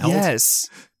smelled. Yes.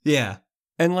 Yeah.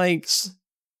 And like, it's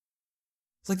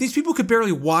like these people could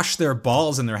barely wash their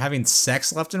balls and they're having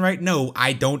sex left and right. No,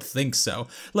 I don't think so.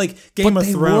 Like Game of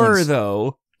Thrones. They were,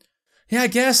 though. Yeah, I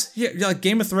guess. Yeah, like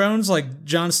Game of Thrones, like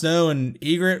Jon Snow and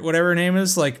Ygritte, whatever her name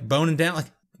is, like boning down.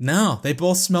 Like, no, they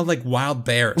both smelled like wild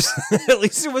bears. At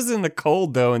least it was in the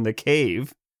cold, though, in the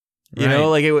cave. You know,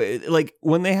 like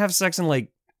when they have sex in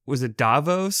like, was it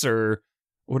Davos or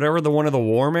whatever one of the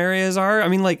warm areas are? I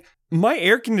mean, like my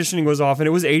air conditioning was off and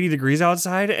it was 80 degrees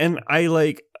outside, and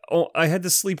I had to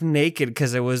sleep naked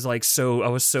because I was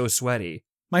so sweaty.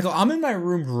 Michael, I'm in my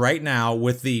room right now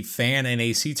with the fan and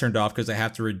AC turned off because I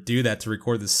have to do that to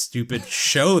record this stupid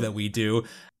show that we do.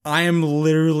 I am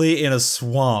literally in a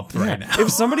swamp right now. If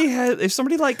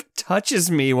somebody like touches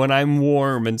me when I'm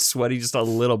warm and sweaty just a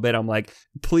little bit, I'm like,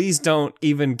 please don't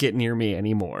even get near me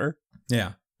anymore.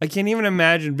 Yeah. I can't even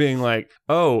imagine being like,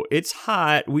 oh, it's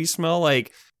hot. We smell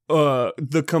like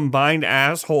the combined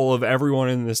asshole of everyone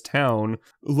in this town.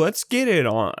 Let's get it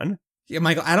on. Yeah,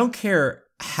 Michael, I don't care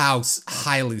how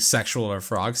highly sexual a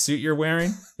frog suit you're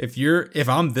wearing. If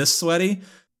I'm this sweaty,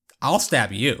 I'll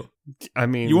stab you. I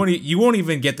mean, you won't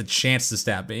even get the chance to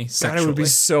stab me sexually. God, it would be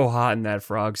so hot in that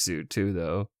frog suit too,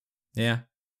 though. Yeah,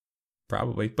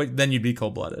 probably. But then you'd be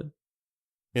cold-blooded.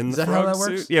 Is that how that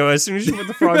works? Yeah, well, as soon as you put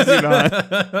the frog suit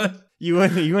on,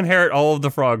 you inherit all of the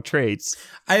frog traits.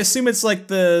 I assume it's like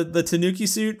the Tanuki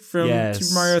suit from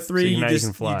Super Mario 3. So you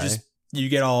can fly. You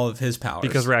get all of his powers.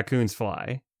 Because raccoons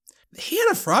fly. He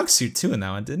had a frog suit too in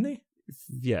that one, didn't he?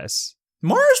 Yes.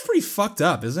 Mario's pretty fucked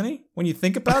up, isn't he? When you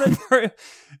think about it.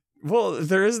 Well,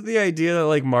 there is the idea that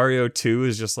like Mario 2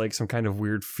 is just like some kind of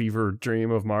weird fever dream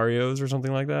of Mario's or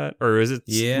something like that. Or is it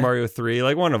Mario 3?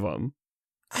 Like one of them.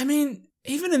 I mean,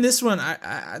 even in this one,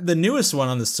 the newest one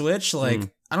on the Switch, like,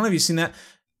 I don't know if you've seen that.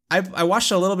 I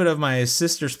watched a little bit of my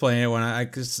sister's playing it when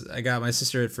cause I got my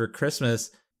sister it for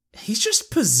Christmas. He's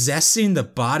just possessing the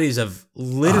bodies of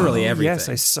literally everything. Yes,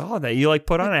 I saw that. You like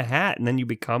put on a hat and then you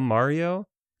become Mario?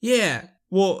 Yeah.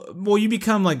 Well, you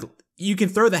become like, you can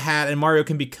throw the hat and Mario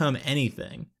can become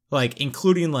anything, like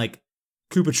including like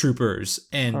Koopa Troopers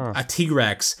and a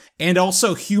T-Rex and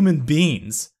also human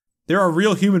beings. There are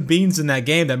real human beings in that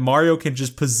game that Mario can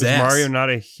just possess. Is Mario not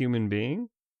a human being?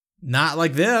 Not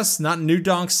like this. Not New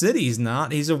Donk City. He's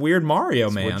not. He's a weird Mario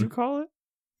man. What'd you call it?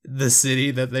 The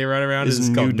city that they run around is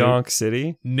New Donk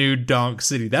City. New Donk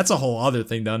City. That's a whole other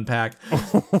thing to unpack.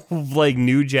 Like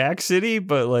New Jack City,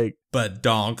 but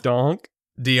Donk. Donk.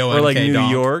 D-O-N-K. Or like New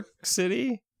Donk. York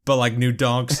City. But like New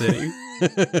Donk City.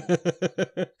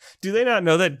 Do they not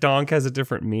know that donk has a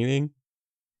different meaning?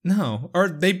 No, or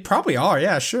they probably are.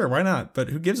 Yeah, sure, why not? But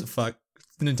who gives a fuck?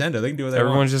 It's Nintendo. They can do what they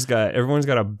want. Everyone's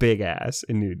got a big ass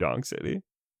in New Donk City.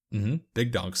 Mm-hmm.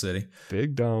 Big Donk City.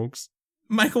 Big donks.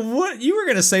 Michael, what you were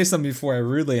gonna say something before I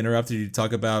rudely interrupted you to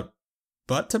talk about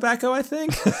butt tobacco? I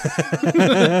think.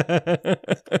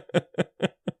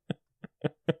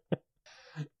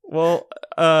 Well,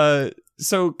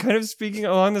 so kind of speaking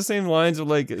along the same lines of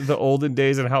like the olden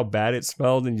days and how bad it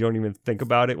smelled, and you don't even think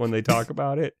about it when they talk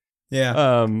about it.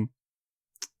 Yeah.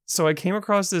 So I came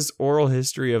across this oral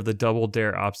history of the Double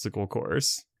Dare obstacle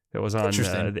course that was on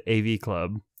the AV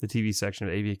Club, the TV section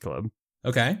of AV Club.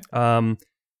 Okay.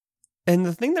 And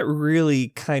the thing that really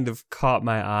kind of caught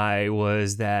my eye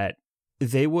was that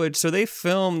the way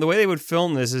they would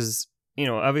film this is, you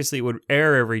know, obviously it would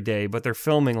air every day, but they're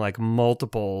filming like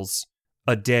multiples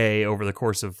a day over the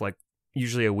course of like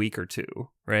usually a week or two,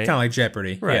 right? Kind of like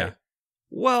Jeopardy. Right. Yeah.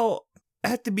 Well,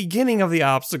 at the beginning of the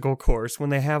obstacle course, when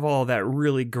they have all that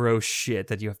really gross shit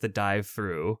that you have to dive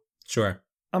through, Sure.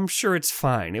 I'm sure it's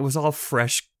fine. It was all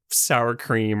fresh sour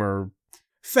cream or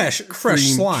fresh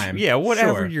slime. Yeah,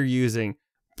 whatever Sure. you're using.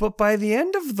 But by the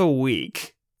end of the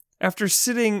week, after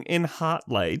sitting in hot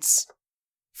lights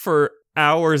for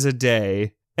hours a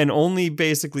day and only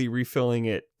basically refilling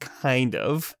it kind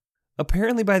of,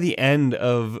 apparently by the end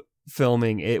of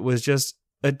filming, it was just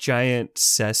a giant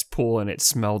cesspool and it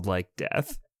smelled like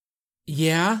death.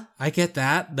 Yeah, I get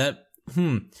that.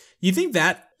 You think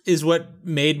that is what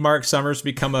made Mark Summers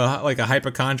become a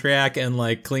hypochondriac and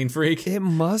like clean freak? It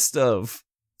must have.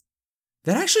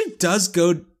 That actually does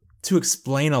go to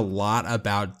explain a lot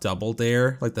about Double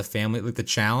Dare, like the family, like the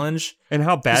challenge. And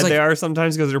how bad like, they are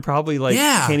sometimes because they're probably like,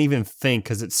 yeah. can't even think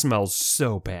because it smells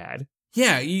so bad.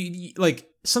 Yeah, you like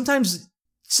sometimes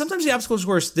the obstacle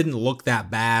course didn't look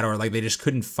that bad, or like they just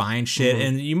couldn't find shit,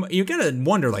 and you gotta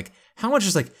wonder like how much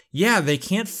is like, yeah, they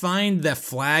can't find that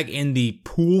flag in the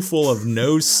pool full of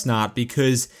nose snot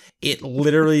because it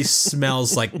literally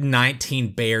smells like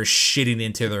 19 bears shitting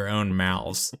into their own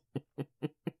mouths.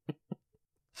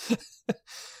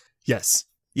 Yes.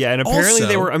 Yeah, and apparently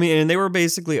also, they were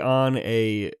basically on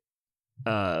a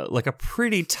like a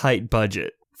pretty tight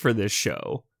budget for this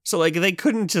show. So like they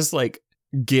couldn't just like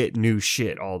get new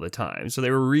shit all the time. So they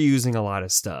were reusing a lot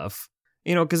of stuff.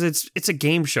 You know, because it's a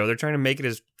game show. They're trying to make it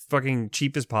as fucking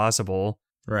cheap as possible.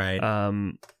 Right.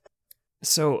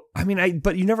 So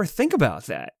but you never think about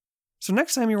that. So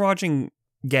next time you're watching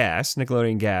Gas,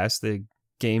 Nickelodeon Gas, the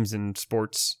games and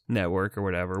sports network or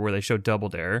whatever, where they show Double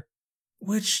Dare,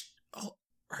 which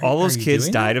all those kids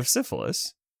died of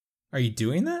syphilis. Are you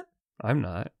doing that? I'm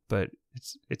not, but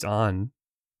it's on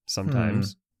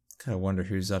sometimes. Kind of wonder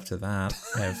who's up to that.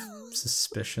 I have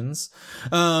suspicions.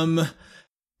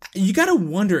 You gotta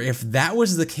wonder if that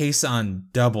was the case on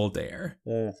Double Dare.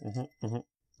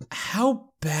 How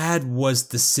bad was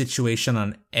the situation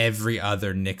on every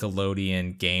other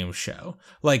Nickelodeon game show?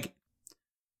 Like,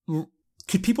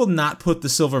 could people not put the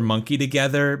Silver Monkey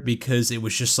together because it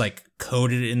was just like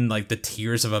coated in like the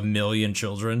tears of a million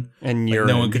children and urine?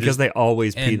 No one could because they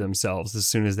always pee themselves as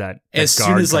soon as that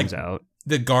guard comes out.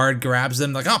 The guard grabs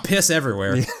them like, oh, piss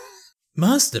everywhere. Yeah.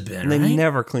 Must have been. And they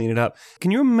never clean it up.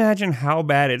 Can you imagine how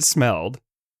bad it smelled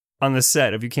on the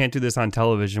set of You Can't Do This on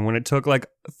Television when it took like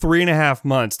 3.5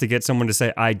 months to get someone to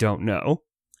say, I don't know?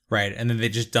 Right, and then they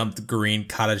just dumped green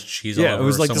cottage cheese all over. Yeah, it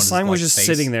was like the sign was just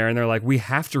sitting there, and they're like, we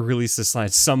have to release this sign.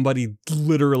 Somebody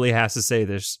literally has to say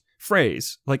this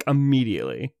phrase, like,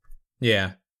 immediately.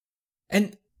 Yeah.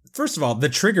 And first of all, the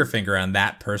trigger finger on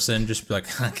that person, just be like,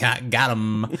 got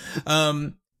him.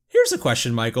 Here's a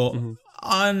question, Michael. Mm-hmm.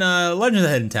 On Legend of the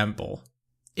Hidden Temple,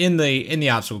 in the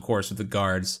obstacle course with the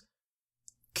guards,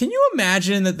 can you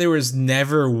imagine that there was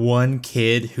never one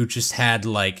kid who just had,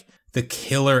 like, the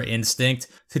killer instinct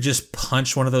to just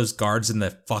punch one of those guards in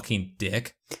the fucking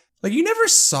dick? Like, you never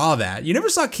saw that. You never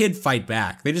saw a kid fight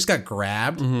back. They just got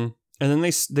grabbed. Mm-hmm. And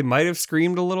then they might have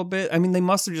screamed a little bit. I mean, they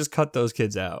must have just cut those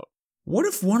kids out. What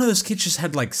if one of those kids just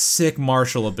had, like, sick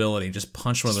martial ability and just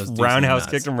punched one of those dudes roundhouse in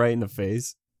the nuts? kicked him right in the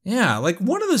face. Yeah, like,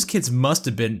 one of those kids must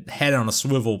have been head on a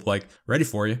swivel, like, ready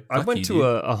for you. I went to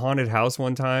a haunted house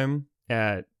one time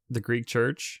at the Greek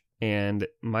church, and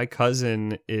my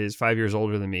cousin is 5 years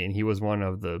older than me, and he was one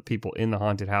of the people in the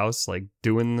haunted house, like,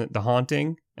 doing the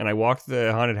haunting. And I walked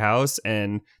the haunted house,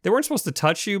 and they weren't supposed to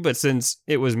touch you, but since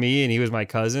it was me and he was my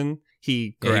cousin,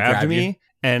 he grabbed me. You.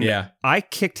 And I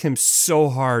kicked him so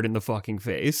hard in the fucking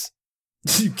face.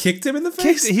 You kicked him in the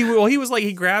face? He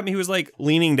grabbed me. He was like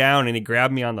leaning down and he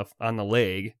grabbed me on the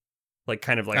leg, like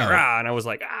kind of like, rah, and I was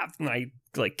like, and I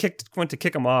like went to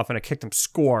kick him off and I kicked him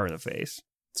square in the face.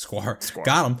 Square.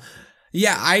 Got him.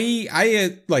 Yeah,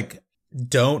 I like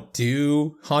don't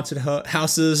do haunted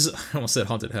houses. I almost said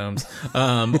haunted homes.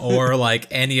 Or like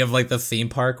any of like the theme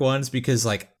park ones because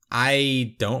like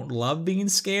I don't love being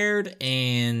scared,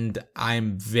 and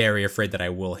I'm very afraid that I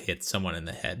will hit someone in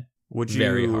the head.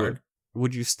 Very hard.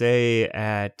 Would you stay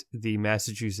at the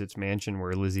Massachusetts mansion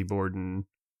where Lizzie Borden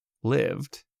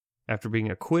lived after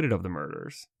being acquitted of the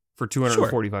murders for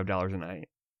 $245 a night?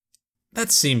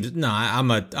 That seems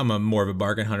I'm a more of a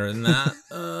bargain hunter than that.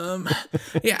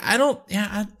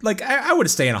 I would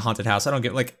stay in a haunted house.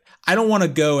 I don't want to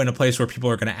go in a place where people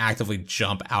are going to actively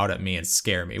jump out at me and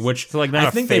scare me. Which so like not I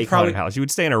a think fake they probably, haunted house. You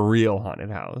would stay in a real haunted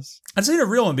house. I'd stay in a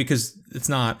real one because it's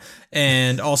not,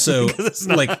 and also it's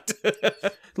not.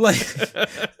 like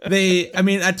they. I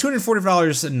mean, at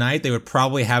 $240 a night, they would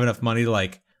probably have enough money to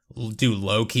like do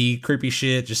low key creepy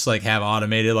shit. Just like have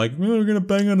automated like we're gonna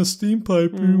bang on a steam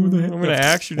pipe. I'm gonna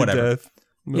axe you to death.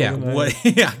 Yeah. What?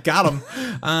 Yeah. Got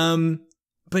him.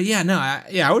 But yeah, no.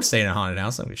 I would stay in a haunted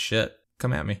house. I don't give a shit.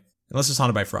 Come at me. Unless it's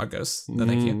haunted by frog ghosts, then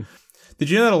I can't. Did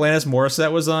you know that Alanis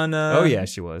Morissette was on? Oh yeah,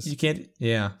 she was. You can't.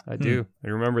 Yeah, I do. I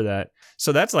remember that.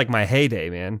 So that's like my heyday,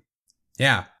 man.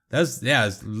 Yeah, that was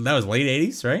late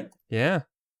 '80s, right? Yeah.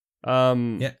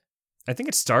 Yeah. I think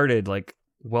it started like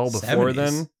well before 70s.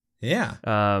 Then. Yeah.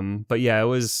 But yeah, it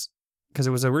was because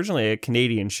it was originally a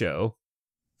Canadian show,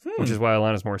 which is why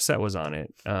Alanis Morissette was on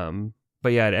it.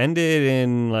 But yeah, it ended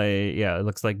in it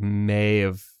looks like May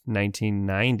of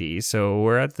 1990. So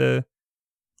we're at the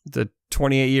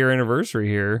 28-year anniversary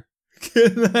here.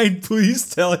 Can I please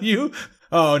tell you?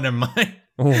 Oh, never mind.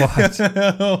 What?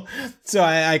 So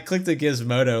I clicked the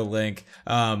Gizmodo link.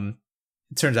 It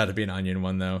turns out to be an Onion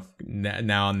one though.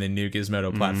 Now on the new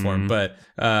Gizmodo platform, but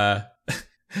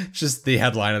just the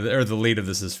headline or the lead of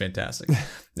this is fantastic.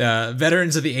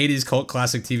 Veterans of the 80s cult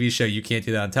classic TV show You Can't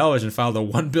Do That on Television filed a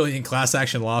 $1 billion class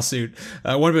action lawsuit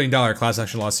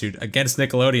against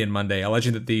Nickelodeon Monday,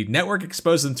 alleging that the network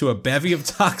exposed them to a bevy of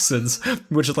toxins,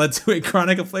 which led to a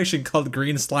chronic affliction called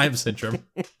green slime syndrome.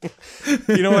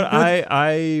 You know what?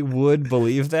 I would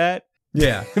believe that.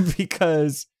 Yeah.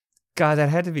 Because, God, that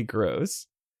had to be gross.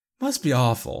 Must be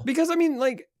awful. Because, I mean,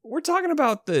 like, we're talking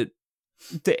about the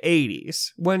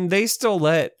 80s when they still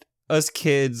let us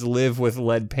kids live with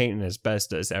lead paint and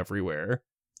asbestos everywhere.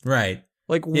 Right.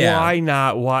 Like, why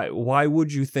not? Why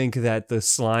would you think that the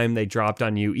slime they dropped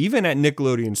on you, even at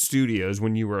Nickelodeon Studios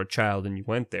when you were a child and you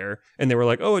went there, and they were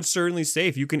like, oh, it's certainly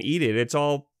safe. You can eat it. It's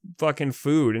all fucking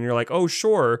food. And you're like, oh,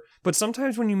 sure. But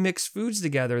sometimes when you mix foods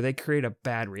together, they create a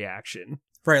bad reaction.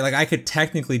 Right, like I could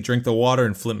technically drink the water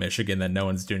in Flint, Michigan that no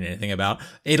one's doing anything about.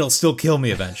 It'll still kill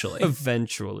me eventually.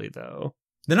 Eventually, though.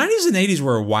 The 90s and 80s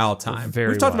were a wild time.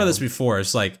 We've talked about this before.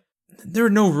 It's like, there were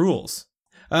no rules.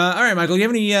 All right, Michael, do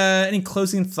you have any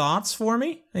closing thoughts for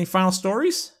me? Any final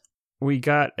stories? We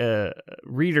got a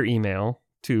reader email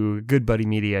to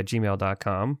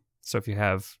goodbuddymedia@gmail.com. So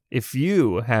if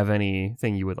you have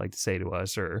anything you would like to say to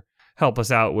us or help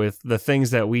us out with the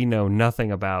things that we know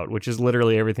nothing about, which is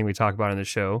literally everything we talk about in the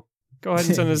show, go ahead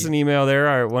and send us an email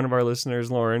there. One of our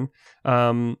listeners, Lauren,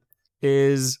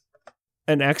 is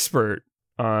an expert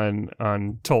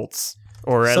on tolts,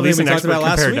 or at least an expert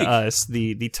compared to us.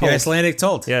 The tolt. The Icelandic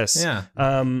tolt. Yes. Yeah.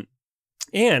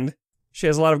 And she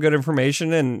has a lot of good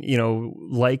information, and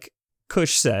like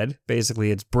Kush said, basically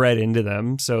it's bred into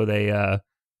them, so they're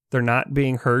not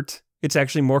being hurt. It's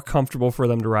actually more comfortable for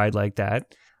them to ride like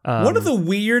that. One of the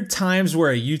weird times where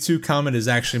a YouTube comment is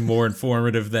actually more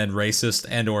informative than racist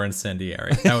and or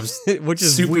incendiary. That was which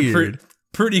is weird.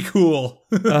 Pretty cool.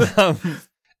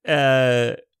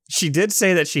 She did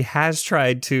say that she has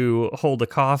tried to hold a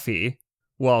coffee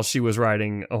while she was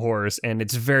riding a horse, and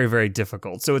it's very, very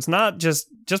difficult. So it's not just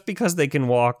because they can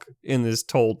walk in this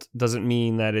tolt doesn't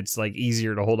mean that it's like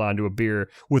easier to hold on to a beer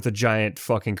with a giant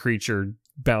fucking creature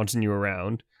bouncing you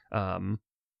around.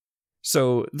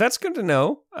 So that's good to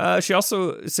know. She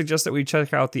also suggests that we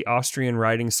check out the Austrian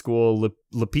riding school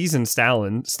Lepizan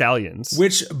Stallions.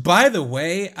 Which, by the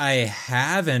way, I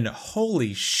have, and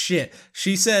holy shit.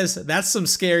 She says, that's some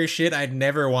scary shit I'd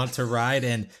never want to ride,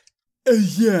 and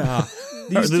yeah.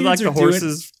 These dudes like the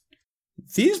horses.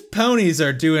 These ponies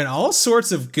are doing all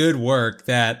sorts of good work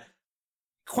that,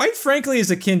 quite frankly, is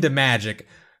akin to magic.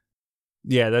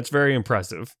 Yeah, that's very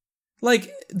impressive.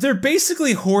 Like, they're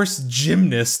basically horse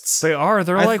gymnasts. They are.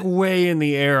 They're like way in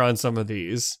the air on some of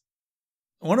these.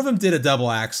 One of them did a double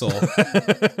axle.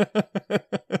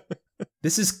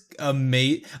 This is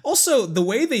amazing. Also, the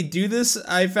way they do this,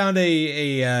 I found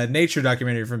a nature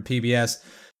documentary from PBS.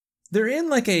 They're in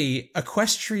like a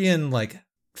equestrian like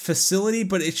facility,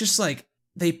 but it's just like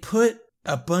they put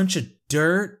a bunch of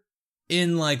dirt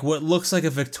in like what looks like a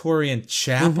Victorian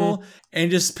chapel, and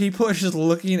just people are just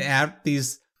looking at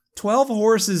these 12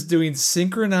 horses doing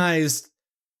synchronized,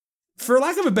 for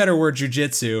lack of a better word,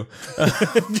 jujitsu.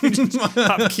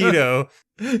 Hapkido.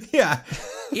 Yeah.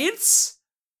 It's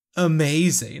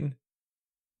amazing.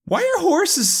 Why are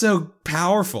horses so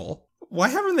powerful? Why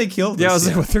haven't they killed us? Yeah, I was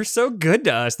like, well, they're so good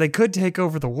to us. They could take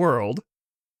over the world.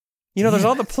 You know, there's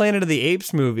all the Planet of the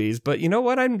Apes movies, but you know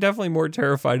what? I'm definitely more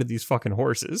terrified of these fucking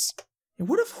horses.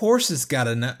 What if horses got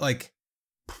like...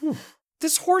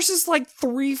 This horse is like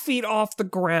 3 feet off the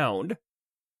ground.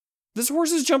 This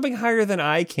horse is jumping higher than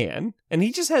I can, and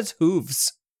he just has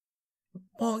hooves.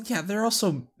 Well, yeah, they're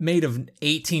also made of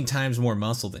 18 times more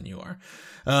muscle than you are.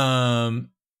 Yeah,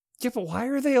 but why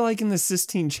are they like in the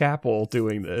Sistine Chapel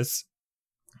doing this?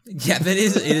 Yeah, it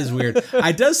is weird.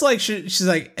 I does like, she's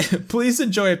like, please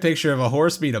enjoy a picture of a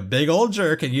horse being a big old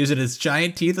jerk and using its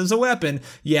giant teeth as a weapon.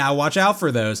 Yeah, watch out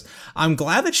for those. I'm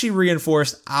glad that she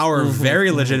reinforced our very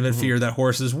legitimate fear that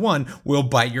horses, one, will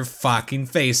bite your fucking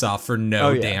face off for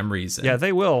no damn reason. Yeah,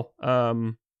 they will.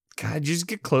 God, you just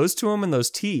get close to them and those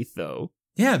teeth, though.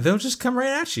 Yeah, they'll just come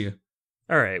right at you.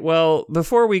 All right, well,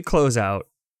 before we close out,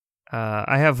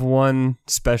 I have one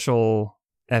special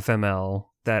FML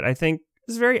that I think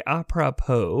is very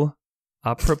apropos.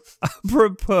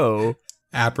 Apropos.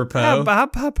 It's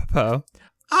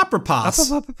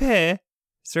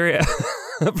very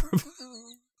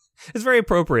it's very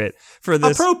appropriate for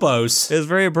this. Apropos. It's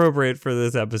very appropriate for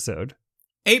this episode.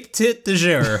 Ape tit de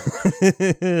jour.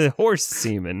 Horse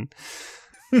semen.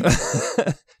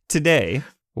 Today,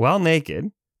 while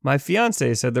naked, my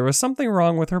fiance said there was something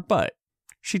wrong with her butt.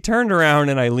 She turned around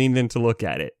and I leaned in to look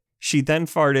at it. She then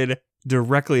farted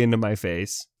directly into my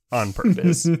face on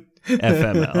purpose.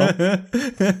 FML.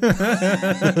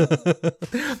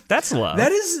 That's love.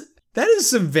 That is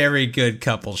some very good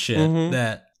couple shit.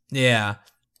 Yeah.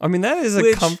 I mean, that is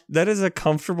that is a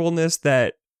comfortableness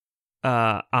that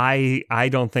I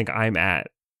don't think I'm at.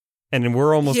 And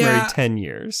we're almost married 10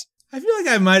 years. I feel like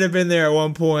I might have been there at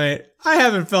one point. I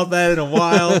haven't felt that in a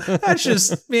while. That's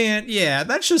just, man, yeah,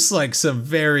 that's just like some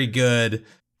very good,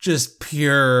 just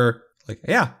pure, like,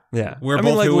 yeah. We're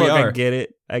both like, who we are. I get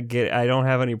it. I don't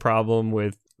have any problem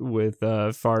with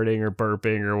farting or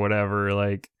burping or whatever.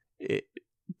 Like,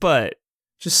 but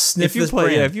just sniff this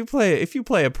brand. Yeah, if you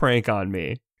play a prank on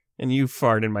me and you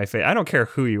fart in my face, I don't care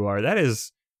who you are. That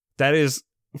is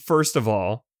first of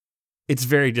all, it's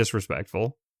very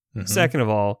disrespectful. Second of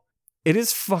all, it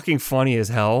is fucking funny as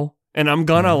hell. And I'm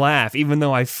gonna laugh, even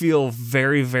though I feel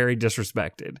very, very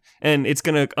disrespected. And it's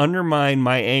gonna undermine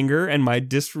my anger and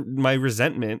my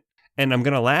resentment. And I'm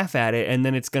gonna laugh at it, and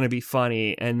then it's gonna be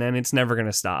funny, and then it's never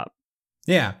gonna stop.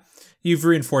 Yeah. You've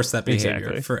reinforced that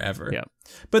behavior forever. Yeah.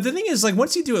 But the thing is, like,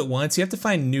 once you do it once, you have to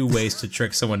find new ways to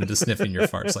trick someone into sniffing your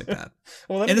farts like that.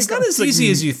 Well, and it's not as easy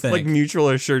as you think. Like mutual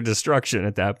assured destruction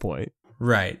at that point.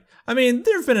 Right. I mean,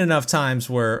 there have been enough times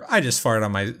where I just farted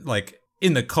on my, like,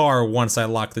 in the car once I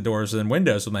lock the doors and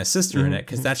windows with my sister in it,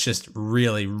 because that's just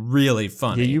really, really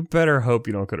funny. Yeah, you better hope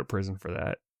you don't go to prison for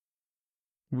that.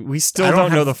 We still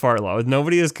don't know the fart law.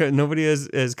 Nobody has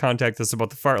contacted us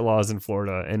about the fart laws in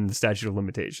Florida and the statute of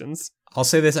limitations. I'll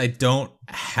say this, I don't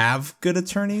have good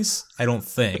attorneys, I don't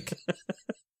think.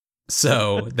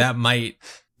 So that might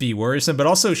be worrisome, but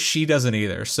also she doesn't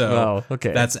either. So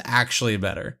that's actually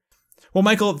better. Well,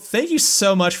 Michael, thank you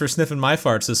so much for sniffing my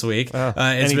farts this week.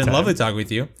 It's been lovely talking with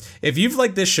you. If you've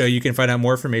liked this show, you can find out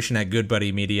more information at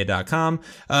goodbuddymedia.com.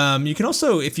 You can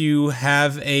also, if you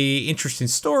have a interesting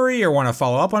story or want to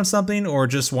follow up on something or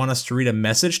just want us to read a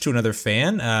message to another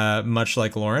fan, much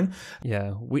like Lauren.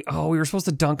 Yeah. We were supposed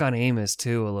to dunk on Amos,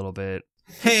 too, a little bit.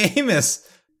 Hey, Amos,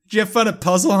 did you have fun at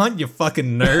Puzzle Hunt, you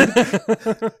fucking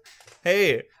nerd?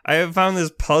 Hey, I have found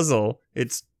this puzzle.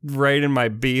 It's right in my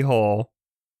beehole.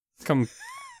 Come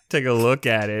take a look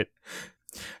at it.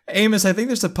 Amos, I think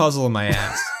there's a puzzle in my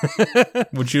ass.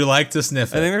 Would you like to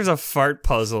sniff it? I think there's a fart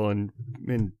puzzle in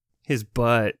his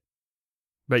butt.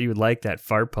 Bet you would like that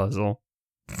fart puzzle.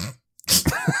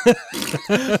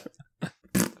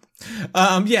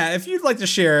 Yeah, if you'd like to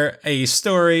share a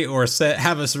story or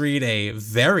have us read a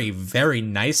very, very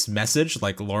nice message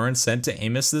like Lauren sent to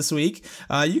Amos this week,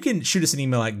 you can shoot us an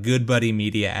email at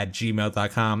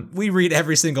goodbuddymedia@gmail.com. We read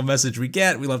every single message we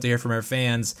get. We love to hear from our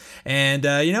fans. And,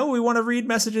 we want to read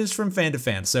messages from fan to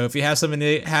fan. So if you have something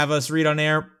to have us read on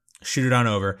air, shoot it on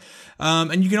over.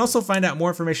 And you can also find out more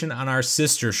information on our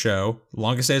sister show,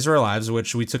 Longest Days of Our Lives,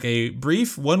 which we took a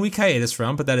brief 1-week hiatus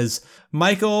from, but that is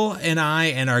Michael and I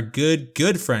and our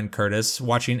good friend Curtis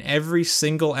watching every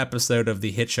single episode of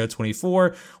the hit show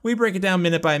 24. We break it down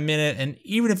minute by minute, and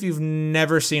even if you've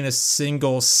never seen a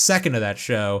single second of that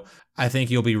show, I think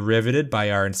you'll be riveted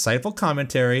by our insightful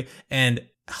commentary and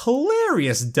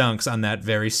hilarious dunks on that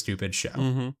very stupid show.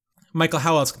 Mm-hmm. Michael,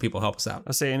 how else can people help us out?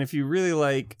 I'll say, and if you really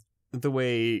like the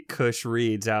way Kush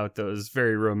reads out those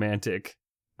very romantic,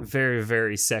 very,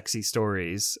 very sexy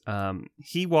stories,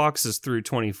 he walks us through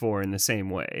 24 in the same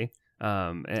way.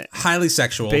 Highly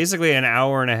sexual. Basically an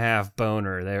hour and a half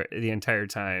boner there the entire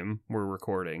time we're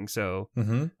recording. So,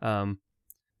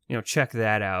 check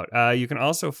that out. You can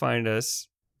also find us,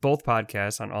 both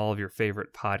podcasts, on all of your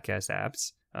favorite podcast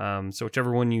apps. So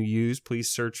whichever one you use, please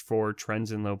search for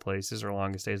Trends in Low Places or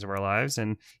Longest Days of Our Lives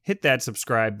and hit that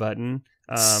subscribe button.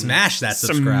 Smash that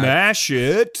subscribe. Smash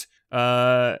it.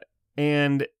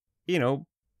 And,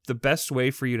 the best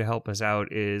way for you to help us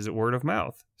out is word of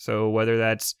mouth. So whether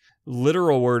that's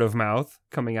literal word of mouth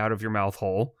coming out of your mouth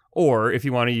hole, or if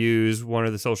you want to use one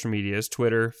of the social medias,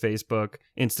 Twitter, Facebook,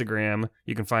 Instagram,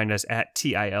 you can find us at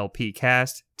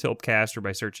TILPcast, Tilpcast, or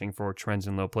by searching for Trends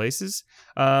in Low Places.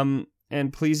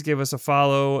 And please give us a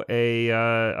follow, a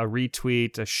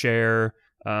retweet, a share,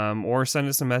 or send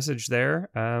us a message there.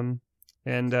 The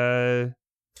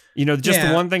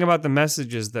one thing about the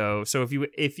messages, though. So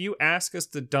if you ask us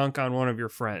to dunk on one of your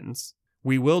friends,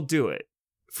 we will do it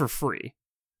for free.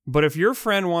 But if your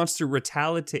friend wants to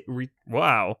retaliatory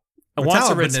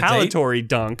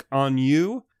dunk on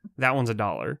you, that one's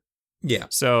 $1. Yeah.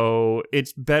 So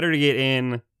it's better to get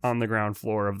in on the ground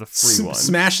floor of the free one.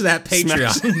 Smash that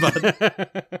Patreon button.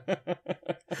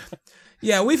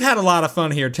 Yeah, we've had a lot of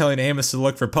fun here telling Amos to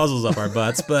look for puzzles up our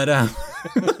butts, but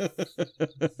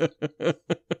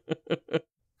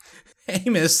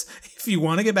Amos, if you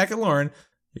want to get back at Lauren,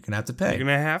 you're going to have to pay. You're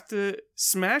going to have to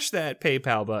smash that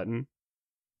PayPal button.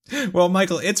 Well,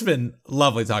 Michael, it's been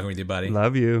lovely talking with you, buddy.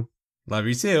 Love you. Love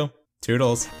you too.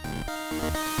 Toodles.